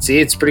 see,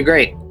 it's pretty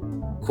great.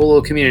 Cool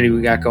little community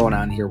we got going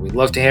on here. We'd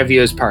love to have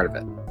you as part of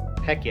it.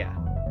 Heck yeah.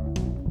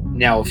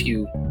 Now, if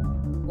you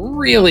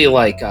really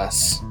like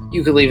us,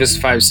 you could leave us a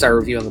 5-star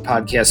review on the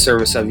podcast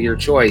service of your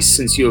choice,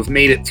 since you have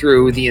made it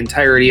through the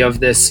entirety of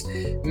this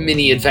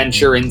mini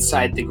adventure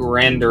inside the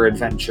grander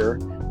adventure,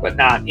 but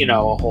not, a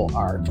whole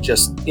arc,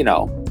 just,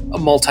 a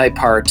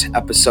multi-part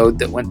episode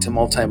that went to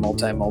multi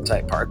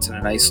parts in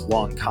a nice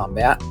long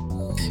combat.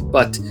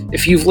 But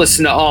if you've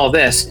listened to all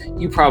this,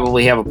 you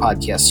probably have a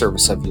podcast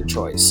service of your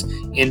choice.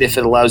 And if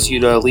it allows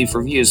you to leave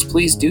reviews,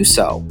 please do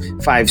so.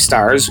 5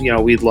 stars,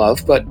 we'd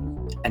love, but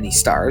any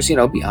stars,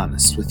 be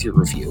honest with your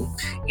review.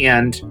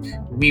 And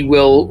we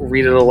will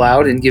read it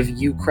aloud and give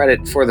you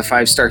credit for the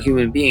 5-star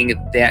human being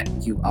that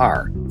you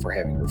are for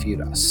having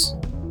reviewed us.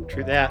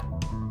 True that.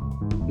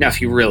 Now,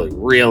 if you really,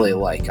 really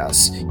like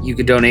us, you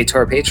could donate to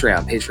our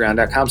Patreon,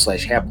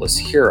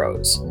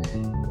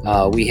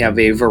 patreon.com/haplessheroes. We have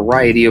a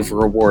variety of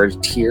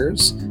reward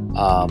tiers.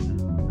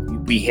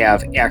 We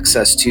have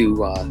access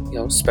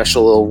to,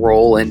 special little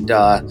role and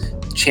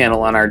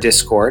channel on our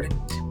Discord.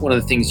 One of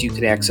the things you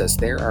could access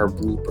there are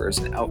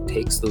bloopers and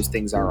outtakes. Those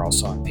things are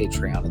also on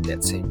Patreon at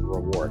that same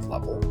reward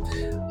level.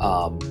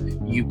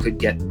 You could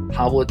get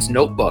Hoblet's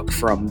notebook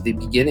from the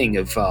beginning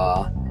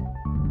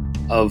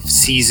of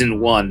season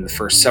 1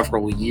 for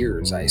several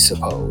years, I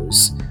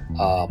suppose,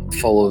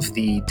 full of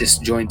the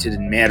disjointed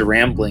and mad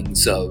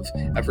ramblings of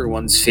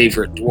everyone's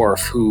favorite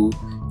dwarf who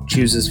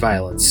chooses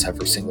violence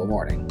every single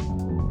morning.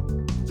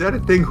 Is that a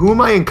thing? Who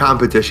am I in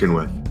competition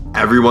with?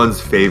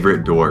 Everyone's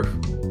favorite dwarf.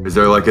 Is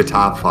there like a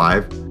top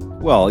 5?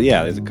 Well,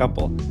 yeah, there's a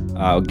couple.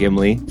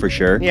 Gimli, for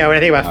sure. Yeah, when I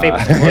think about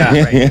favorite dwarf,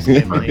 yeah. right? It's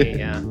Gimli,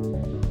 yeah.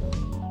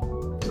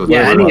 So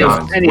Yeah, any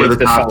we're of the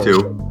the top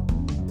fellowship.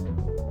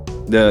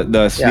 2.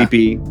 The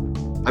sleepy.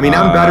 I mean,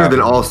 I'm better than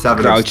all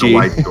 7 of Grouchy. the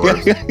white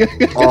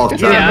dwarves. All 10.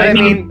 Yeah, I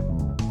mean,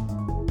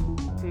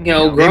 you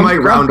know, They might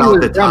round Grumpy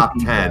out is the top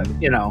grumpy, 10.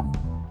 but, you know.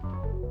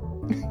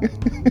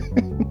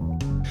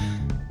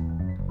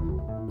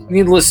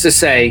 Needless to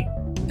say,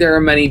 there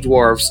are many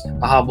dwarves.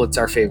 A Hoblet's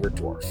our favorite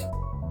dwarf.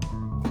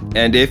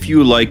 And if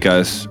you like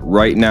us,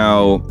 right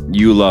now,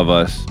 you love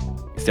us,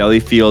 Sally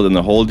Field and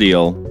the whole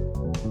deal,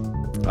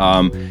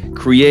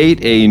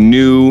 create a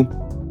new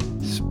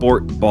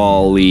sport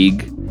ball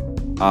league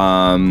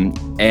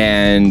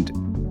and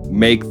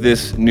make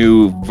this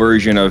new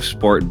version of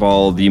sport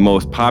ball the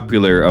most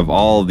popular of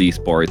all the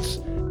sports,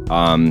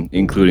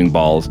 including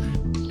balls.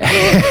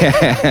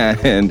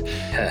 And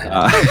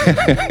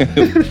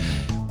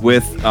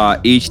with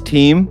each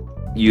team,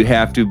 you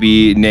have to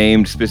be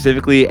named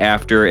specifically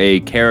after a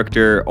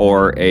character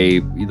or a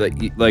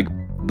like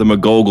the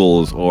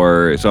McGogles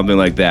or something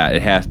like that.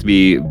 It has to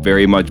be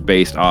very much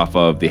based off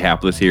of the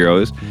Hapless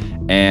Heroes.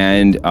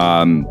 And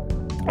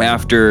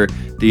after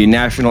the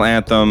national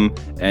anthem,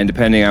 and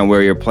depending on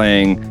where you're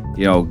playing,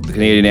 you know, the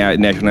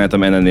Canadian national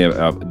anthem and then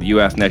the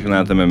U.S. national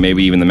anthem and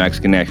maybe even the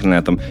Mexican national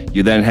anthem,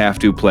 you then have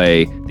to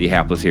play the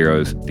Hapless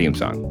Heroes theme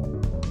song.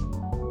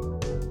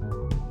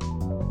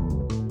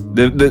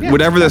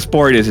 Whatever the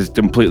sport is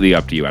completely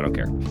up to you. I don't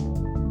care.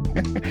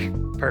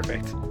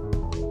 Perfect.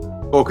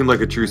 Spoken like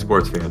a true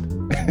sports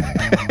fan.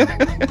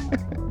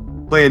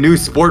 Play a new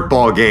sport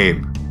ball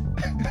game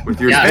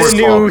with your Yeah, A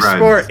sport ball new friends.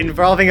 sport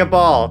involving a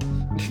ball.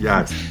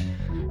 Yes.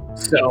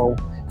 So,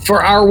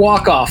 for our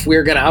walk-off,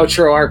 we're going to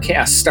outro our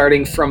cast.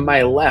 Starting from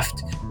my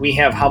left, we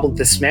have Hoblet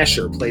the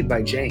Smasher, played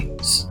by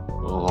James.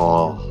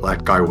 Oh,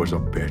 that guy was a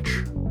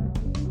bitch.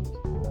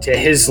 To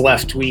his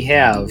left, we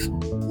have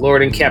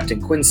Lord and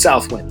Captain Quinn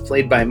Southwind,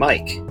 played by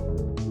Mike.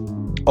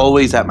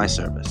 Always at my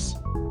service.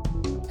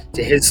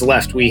 To his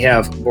left, we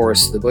have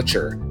Boris the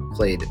Butcher,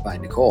 played by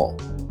Nicole.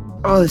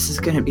 Oh, this is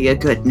going to be a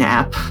good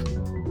nap.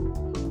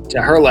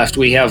 To her left,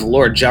 we have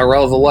Lord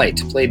Jarrell the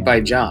Light, played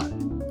by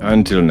John.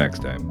 Until next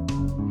time.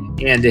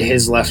 And to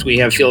his left, we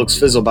have Felix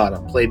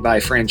Fizzlebottom, played by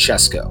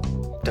Francesco.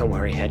 Don't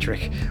worry,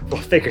 Hedrick.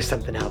 We'll figure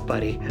something out,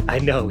 buddy. I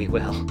know we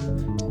will.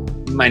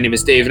 My name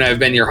is Dave, and I've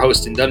been your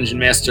host and Dungeon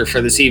Master for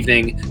this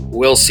evening.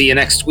 We'll see you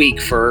next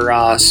week for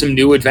some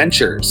new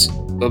adventures.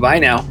 Bye-bye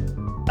now.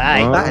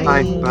 Bye. Bye.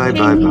 Bye.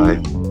 Bye.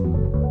 Bye.